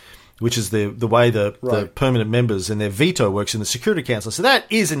democracy, which is the way the permanent members and their veto works in the Security Council. So that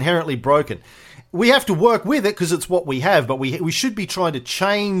is inherently broken. We have to work with it because it's what we have, but we should be trying to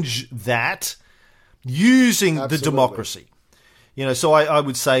change that using the democracy. So I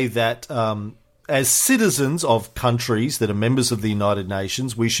would say that as citizens of countries that are members of the United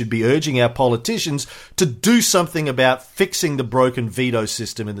Nations, we should be urging our politicians to do something about fixing the broken veto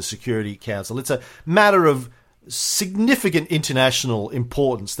system in the Security Council. It's a matter of significant international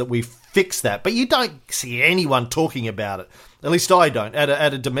importance that we fix that. But you don't see anyone talking about it. At least I don't.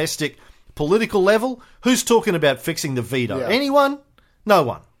 At a domestic political level, who's talking about fixing the veto? Yeah. Anyone? No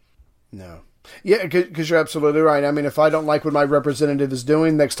one. No. Yeah, because you're absolutely right. I mean, if I don't like what my representative is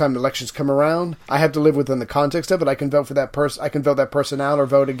doing, next time elections come around, I have to live within the context of it. I can vote for that person. I can vote that person out or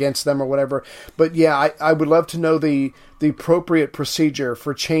vote against them or whatever. But yeah, I would love to know the appropriate procedure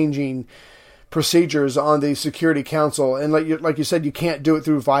for changing procedures on the Security Council. And like you said, you can't do it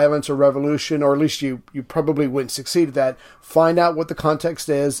through violence or revolution, or at least you probably wouldn't succeed at that. Find out what the context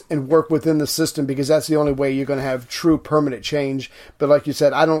is and work within the system, because that's the only way you're going to have true permanent change. But like you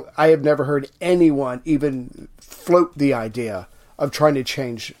said, I have never heard anyone even float the idea of trying to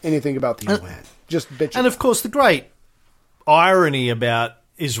change anything about the UN. Just bitching. And of course, the great irony about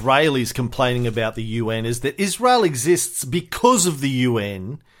Israelis complaining about the UN is that Israel exists because of the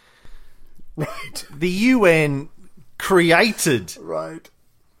UN. Right. The UN created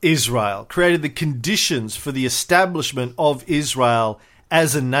Israel, created the conditions for the establishment of Israel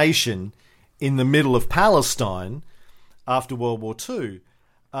as a nation in the middle of Palestine after World War II.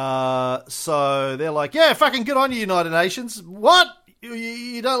 So they're like, yeah, fucking good on you, United Nations. What?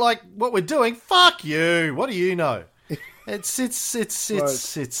 You don't like what we're doing? Fuck you. What do you know? It's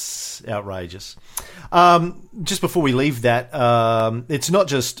outrageous. Just before we leave that, it's not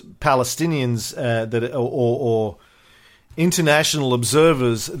just Palestinians or international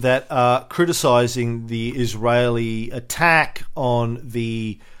observers that are criticising the Israeli attack on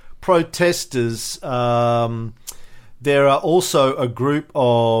the protesters. There are also a group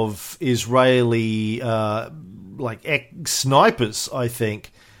of Israeli snipers, I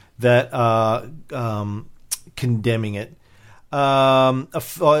think, that are condemning it.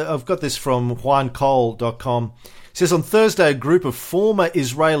 I've got this from juancole.com. It says, on Thursday, a group of former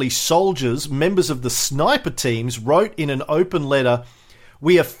Israeli soldiers, members of the sniper teams, wrote in an open letter,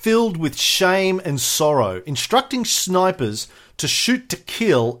 "We are filled with shame and sorrow. Instructing snipers to shoot to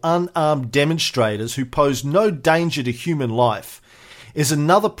kill unarmed demonstrators who pose no danger to human life is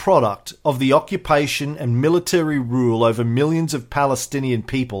another product of the occupation and military rule over millions of Palestinian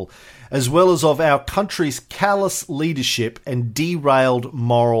people, as well as of our country's callous leadership and derailed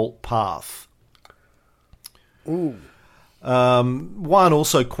moral path." Ooh. One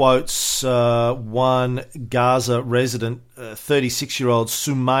also quotes one Gaza resident, 36-year-old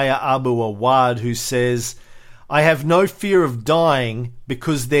Sumaya Abu Awad, who says, "I have no fear of dying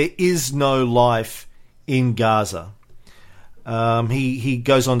because there is no life in Gaza." He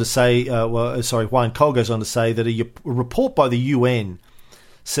goes on to say, Juan Cole goes on to say that a report by the UN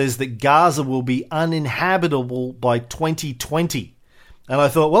says that Gaza will be uninhabitable by 2020. And I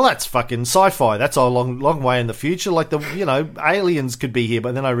thought, well, that's fucking sci-fi. That's a long way in the future. Like, aliens could be here.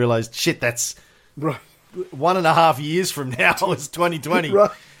 But then I realized, shit, that's right. 1.5 years from now is 2020.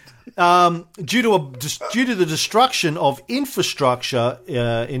 Right. Due to the destruction of infrastructure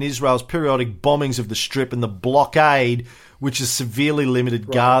in Israel's periodic bombings of the Strip and the blockade, which has severely limited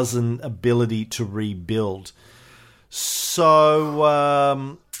Gazan ability to rebuild.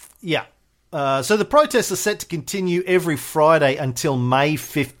 So, so the protests are set to continue every Friday until May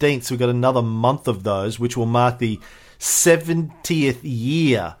 15th. So we've got another month of those, which will mark the 70th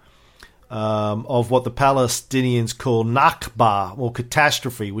year of what the Palestinians call Nakba, or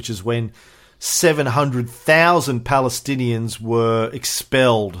catastrophe, which is when 700,000 Palestinians were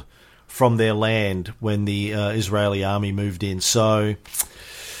expelled from their land when the Israeli army moved in. So,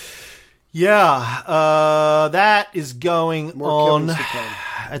 that is going on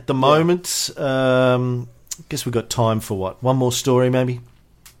at the moment. Guess we've got time for what? One more story, maybe?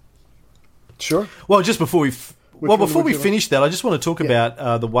 Sure. Well, just before we finish that, I just want to talk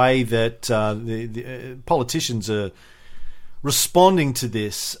about the way that the politicians are responding to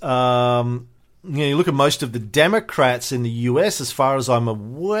this. You look at most of the Democrats in the US, as far as I'm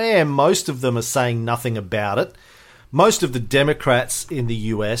aware, most of them are saying nothing about it. Most of the Democrats in the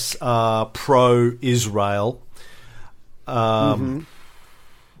US are pro-Israel. I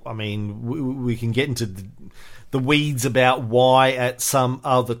mean, we can get into the weeds about why at some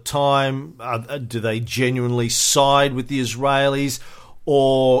other time. Do they genuinely side with the Israelis?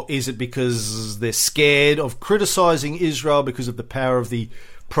 Or is it because they're scared of criticising Israel because of the power of the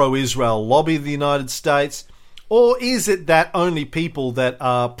pro-Israel lobby of the United States? Or is it that only people that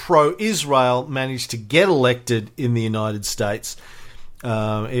are pro-Israel manage to get elected in the United States?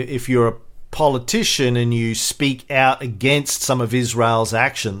 If you're a politician and you speak out against some of Israel's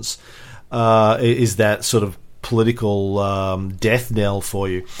actions, is that sort of political death knell for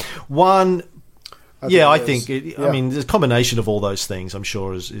you? I think there's a combination of all those things, I'm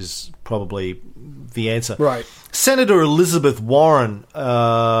sure, is probably the answer. Right. Senator Elizabeth Warren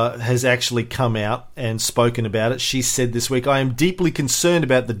has actually come out and spoken about it. She said this week, "I am deeply concerned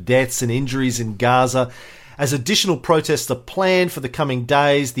about the deaths and injuries in Gaza. As additional protests are planned for the coming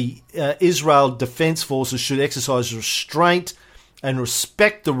days, the Israel Defense Forces should exercise restraint and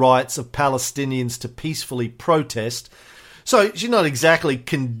respect the rights of Palestinians to peacefully protest." So she's not exactly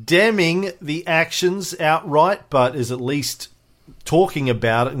condemning the actions outright, but is at least talking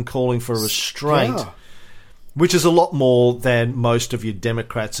about it and calling for restraint. Yeah. Which is a lot more than most of your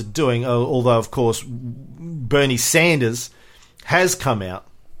Democrats are doing, although, of course, Bernie Sanders has come out.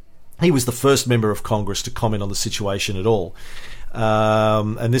 He was the first member of Congress to comment on the situation at all.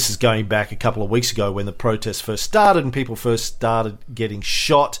 And this is going back a couple of weeks ago when the protests first started and people first started getting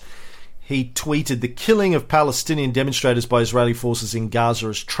shot. He tweeted, "The killing of Palestinian demonstrators by Israeli forces in Gaza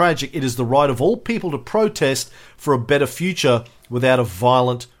is tragic. It is the right of all people to protest for a better future without a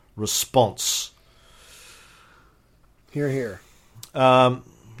violent response." Hear, hear. He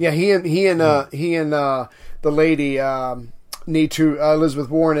and the lady need to Elizabeth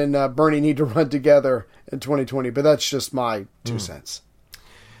Warren and Bernie need to run together in 2020. But that's just my 2 cents.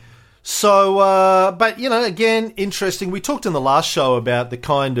 So, but again, interesting. We talked in the last show about the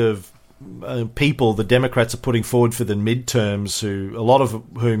kind of people the Democrats are putting forward for the midterms, who a lot of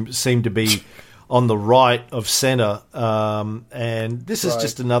whom seem to be on the right of centre, and this is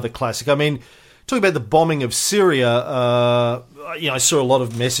just another classic. I mean, talking about the bombing of Syria, I saw a lot of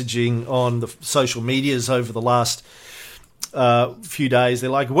messaging on the social medias over the last few days. They're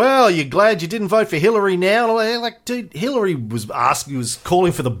like, "Well, you're glad you didn't vote for Hillary now?" Like, dude, Hillary was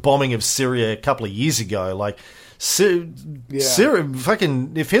calling for the bombing of Syria a couple of years ago. Like, Syria,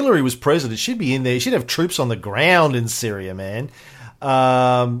 fucking, if Hillary was president, she'd be in there. She'd have troops on the ground in Syria, man.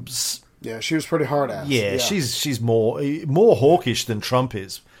 Yeah, she was pretty hard-ass. Yeah, she's more hawkish than Trump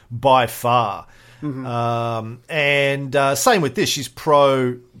is by far. Mm-hmm. And same with this. She's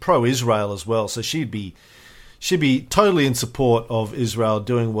pro-Israel as well, so she'd be totally in support of Israel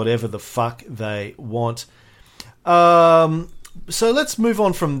doing whatever the fuck they want. So let's move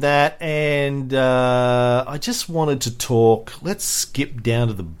on from that, and I just wanted to talk. Let's skip down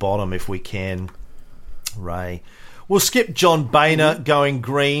to the bottom if we can, Ray. We'll skip John Boehner going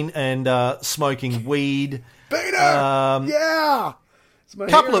green and smoking weed. Boehner, yeah.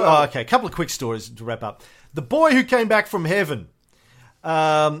 Couple of quick stories to wrap up. The boy who came back from heaven.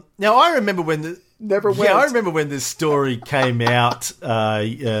 Now I remember when I remember when this story came out.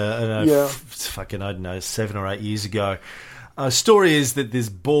 I don't know, 7 or 8 years ago. Story is that this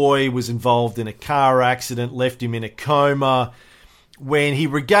boy was involved in a car accident, left him in a coma. When he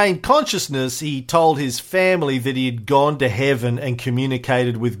regained consciousness, he told his family that he had gone to heaven and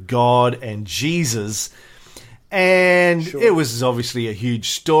communicated with God and Jesus. And it was obviously a huge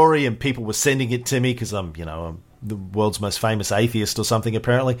story, and people were sending it to me because I'm the world's most famous atheist or something,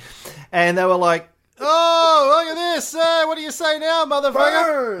 apparently. And they were like, "Oh, look at this. What do you say now, motherfucker?"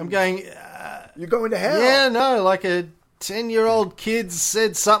 Burn. I'm going, "You're going to hell." Yeah, no, like a 10-year-old kid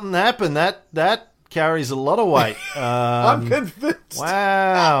said something happened. That carries a lot of weight. I'm convinced.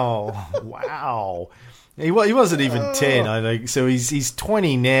 Wow. He wasn't even 10, I think. So he's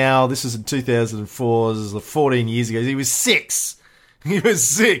 20 now. This was in 2004. This was 14 years ago. He was 6. He was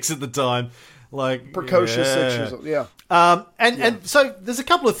 6 at the time. Like, precocious 6 years old. Yeah. And so there's a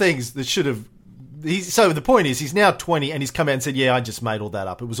couple of things that should have. So the point is, he's now 20, and he's come out and said, "Yeah, I just made all that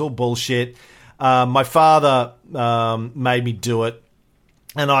up. It was all bullshit. My father made me do it,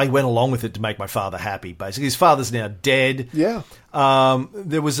 and I went along with it to make my father happy." Basically, his father's now dead. Yeah.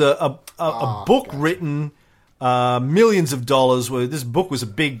 There was a book written, millions of dollars. Where this book was a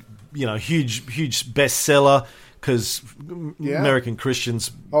big, huge bestseller because American Christians,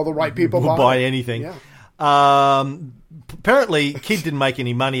 all the right people, will buy anything. Yeah. Apparently, kid didn't make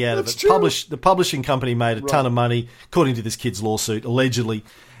any money out of it. True. The publishing company made a ton of money, according to this kid's lawsuit, allegedly.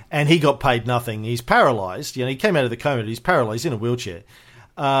 And he got paid nothing. He's paralysed. He came out of the coma. He's paralysed in a wheelchair.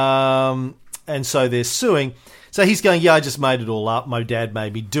 And so they're suing. So he's going, "Yeah, I just made it all up. My dad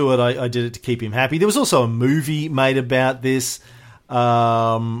made me do it. I did it to keep him happy." There was also a movie made about this.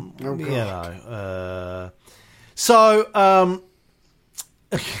 So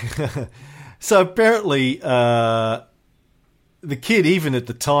apparently the kid, even at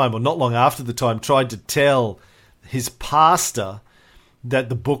the time, or not long after the time, tried to tell his pastor that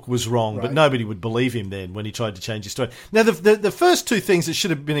the book was wrong, but nobody would believe him then when he tried to change his story. Now, the first two things that should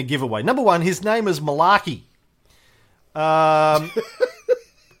have been a giveaway. Number one, his name is Malarkey.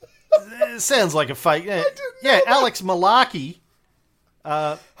 Sounds like a fake. Yeah, Alex Malarkey.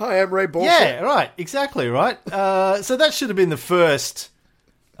 Hi, I'm Ray Bullshit. Yeah, right. Exactly, right. So that should have been the first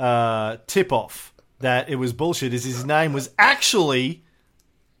tip-off that it was bullshit, is his name was actually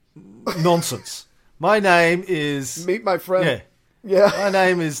nonsense. My name is... Meet my friend. Yeah. My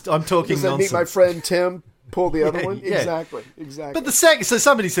name is... I'm talking Does that nonsense. Meet my friend Tim. Pull the other one. Yeah. Exactly. But the second... So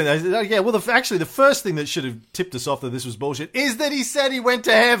somebody said... Yeah, well, actually, the first thing that should have tipped us off that this was bullshit is that he said he went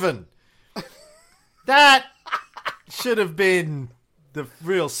to heaven. That should have been the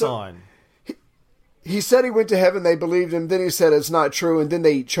real sign. He said he went to heaven, they believed him, then he said it's not true, and then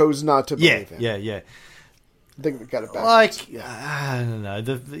they chose not to believe him. Yeah. I think we got it back. I don't know.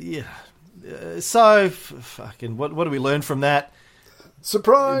 So, fucking, what do we learn from that?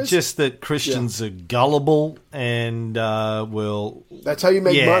 Surprise! Just that Christians are gullible and will... That's how you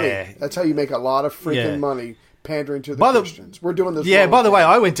make money. That's how you make a lot of freaking money, pandering to the Christians. We're doing this Yeah, wrong. by the way,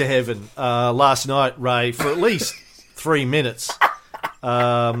 I went to heaven last night, Ray, for at least 3 minutes.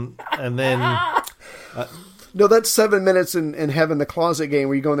 And then... No, that's 7 minutes in heaven, the closet game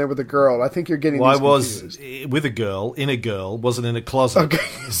where you go in there with a girl. I think you're getting these confused. I was with a girl, in a girl, wasn't in a closet. Okay,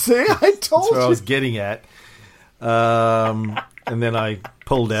 see, I told That's where you. I was getting at. And then I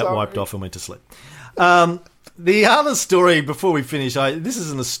pulled out, wiped off, and went to sleep. The other story, before we finish, this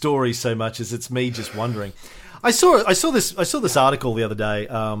isn't a story so much as it's me just wondering. I saw this article the other day.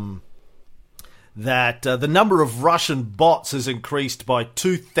 that the number of Russian bots has increased by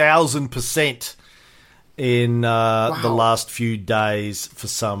 2,000% in the last few days for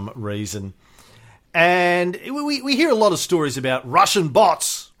some reason. And we hear a lot of stories about Russian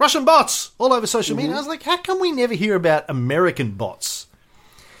bots all over social media. I was like, how come we never hear about American bots?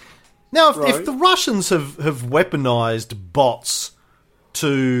 Now, if the Russians have weaponized bots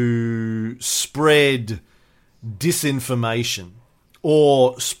to spread disinformation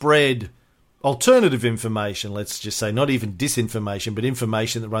or spread alternative information, let's just say, not even disinformation, but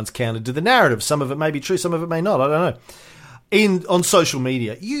information that runs counter to the narrative. Some of it may be true, some of it may not, I don't know. On social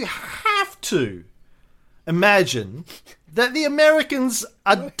media, you have to imagine that the Americans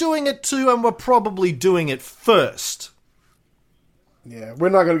are doing it too, and we're probably doing it first. Yeah, we're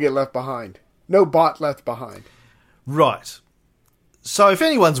not going to get left behind. No bot left behind. Right. So if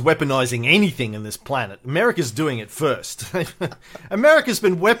anyone's weaponizing anything in this planet, America's doing it first. America's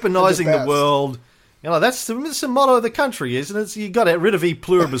been weaponizing the world. You know, that's the motto of the country, isn't it? So you got to get rid of E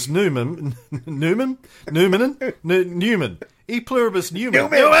pluribus Newman. E pluribus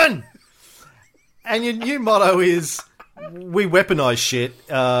Newman. And your new motto is, we weaponize shit,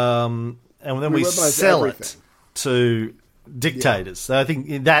 and then we sell it to dictators. So I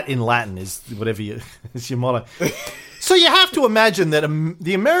think that in Latin is whatever is your motto. So you have to imagine that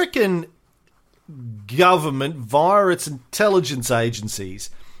the American government, via its intelligence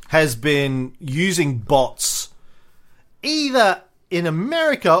agencies, has been using bots either in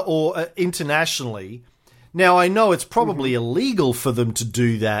America or internationally. Now, I know it's probably illegal for them to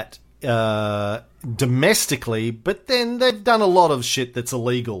do that domestically, but then they've done a lot of shit that's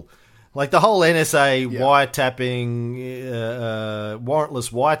illegal. Like the whole NSA wiretapping,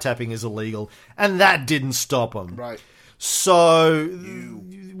 warrantless wiretapping is illegal, and that didn't stop them. Right. So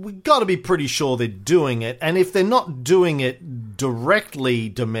we've got to be pretty sure they're doing it, and if they're not doing it directly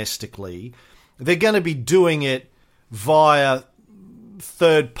domestically, they're going to be doing it via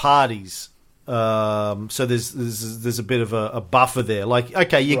third parties. So there's a bit of a buffer there. Like,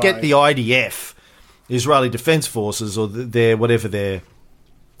 okay, you get the IDF, Israeli Defense Forces, or whatever their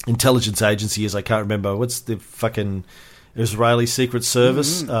intelligence agency is. I can't remember. What's the fucking Israeli Secret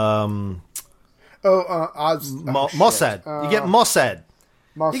Service? Mossad. You get Mossad.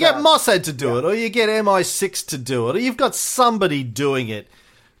 You get Mossad to do it, or you get MI6 to do it, or you've got somebody doing it.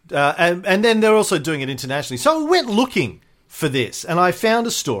 And then they're also doing it internationally. So I went looking for this, and I found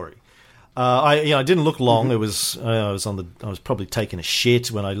a story. I didn't look long. It was I was probably taking a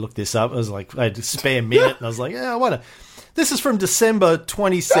shit when I looked this up. I was like, I had a spare minute, and I was like, yeah, I want to. This is from December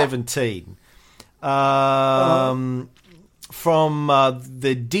 2017, from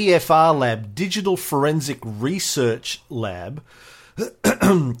the DFR lab, Digital Forensic Research Lab,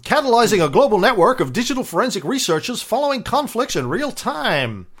 catalyzing a global network of digital forensic researchers following conflicts in real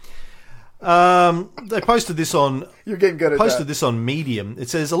time. They posted this on. You're getting good at posted that. this on Medium. It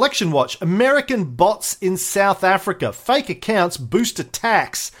says, Election Watch: American bots in South Africa. Fake accounts boost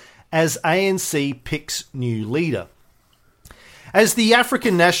attacks as ANC picks new leader. As the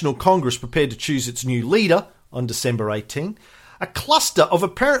African National Congress prepared to choose its new leader on December 18, a cluster of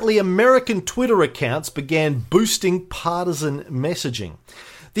apparently American Twitter accounts began boosting partisan messaging.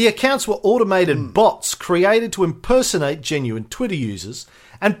 The accounts were automated bots created to impersonate genuine Twitter users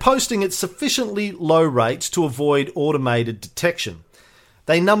and posting at sufficiently low rates to avoid automated detection.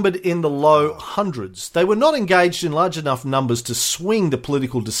 They numbered in the low hundreds. They were not engaged in large enough numbers to swing the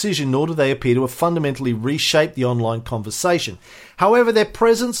political decision, nor do they appear to have fundamentally reshaped the online conversation. However, their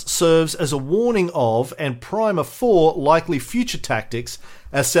presence serves as a warning of and primer for likely future tactics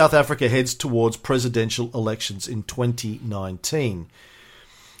as South Africa heads towards presidential elections in 2019.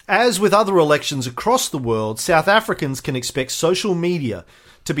 As with other elections across the world, South Africans can expect social media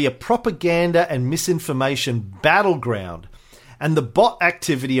to be a propaganda and misinformation battleground, and the bot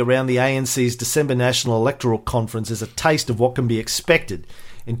activity around the ANC's December National Electoral Conference is a taste of what can be expected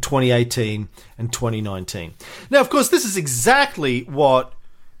in 2018 and 2019. Now, of course, this is exactly what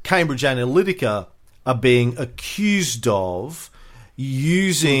Cambridge Analytica are being accused of,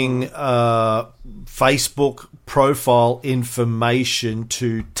 using Facebook profile information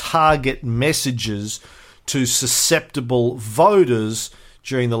to target messages to susceptible voters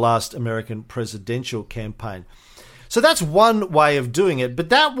during the last American presidential campaign. So that's one way of doing it, but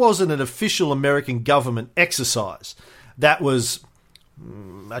that wasn't an official American government exercise. That was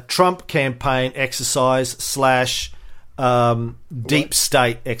a Trump campaign exercise / deep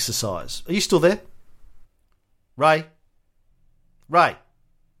state exercise. Are you still there? Ray? Well,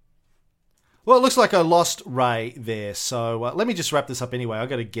 it looks like I lost Ray there, so let me just wrap this up anyway. I've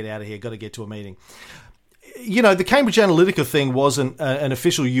got to get out of here, got to get to a meeting. the Cambridge Analytica thing wasn't an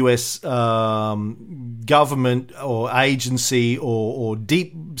official US government or agency or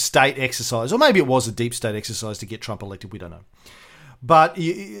deep state exercise, or maybe it was a deep state exercise to get Trump elected. We don't know. But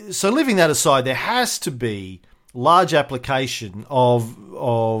so leaving that aside, there has to be large application of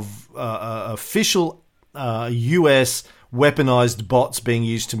official US weaponized bots being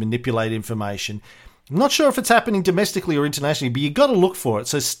used to manipulate information. I'm not sure if it's happening domestically or internationally, but you've got to look for it.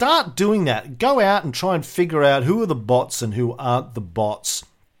 So start doing that. Go out and try and figure out who are the bots and who aren't the bots.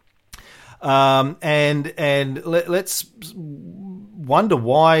 And let's wonder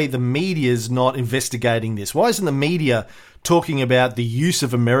why the media is not investigating this. Why isn't the media talking about the use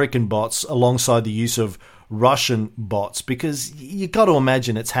of American bots alongside the use of Russian bots? Because you've got to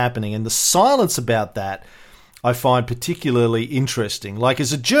imagine it's happening. And the silence about that I find particularly interesting. Like,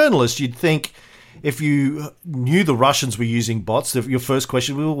 as a journalist, you'd think, if you knew the Russians were using bots, your first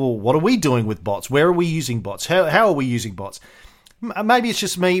question would be, well, what are we doing with bots? Where are we using bots? How are we using bots? Maybe it's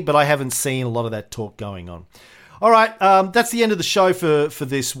just me, but I haven't seen a lot of that talk going on. All right, that's the end of the show for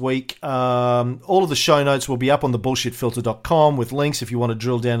this week. All of the show notes will be up on thebullshitfilter.com with links if you want to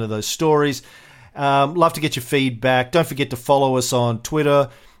drill down to those stories. Love to get your feedback. Don't forget to follow us on Twitter.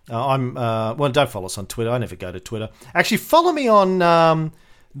 Don't follow us on Twitter. I never go to Twitter. Actually, follow me on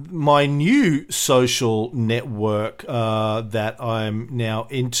my new social network that I'm now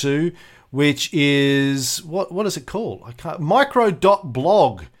into, which is what is it called?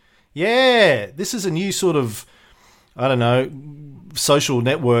 Micro.blog. Yeah, this is a new sort of, I don't know, social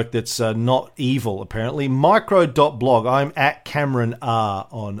network that's not evil, apparently. Micro.blog. I'm at Cameron R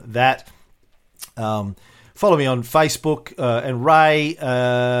on that. Follow me on Facebook and Ray.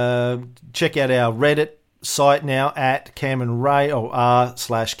 Check out our Reddit site now at Cam and Ray, or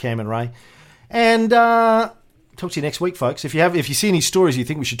r/Cam and Ray. And talk to you next week, folks. If you see any stories you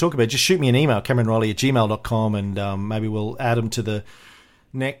think we should talk about, just shoot me an email, CameronRiley@gmail.com, and maybe we'll add them to the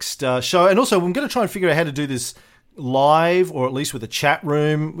next show. And also, I'm going to try and figure out how to do this live, or at least with a chat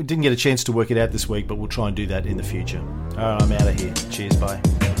room. We didn't get a chance to work it out this week, but we'll try and do that in the future. All right, I'm out of here. Cheers, bye.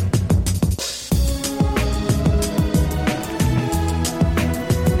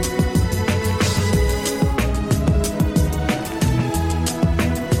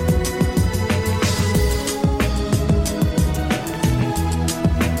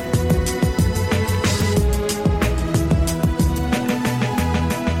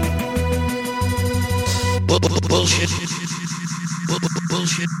 Bullshit.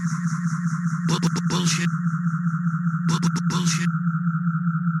 Bullshit. Bullshit.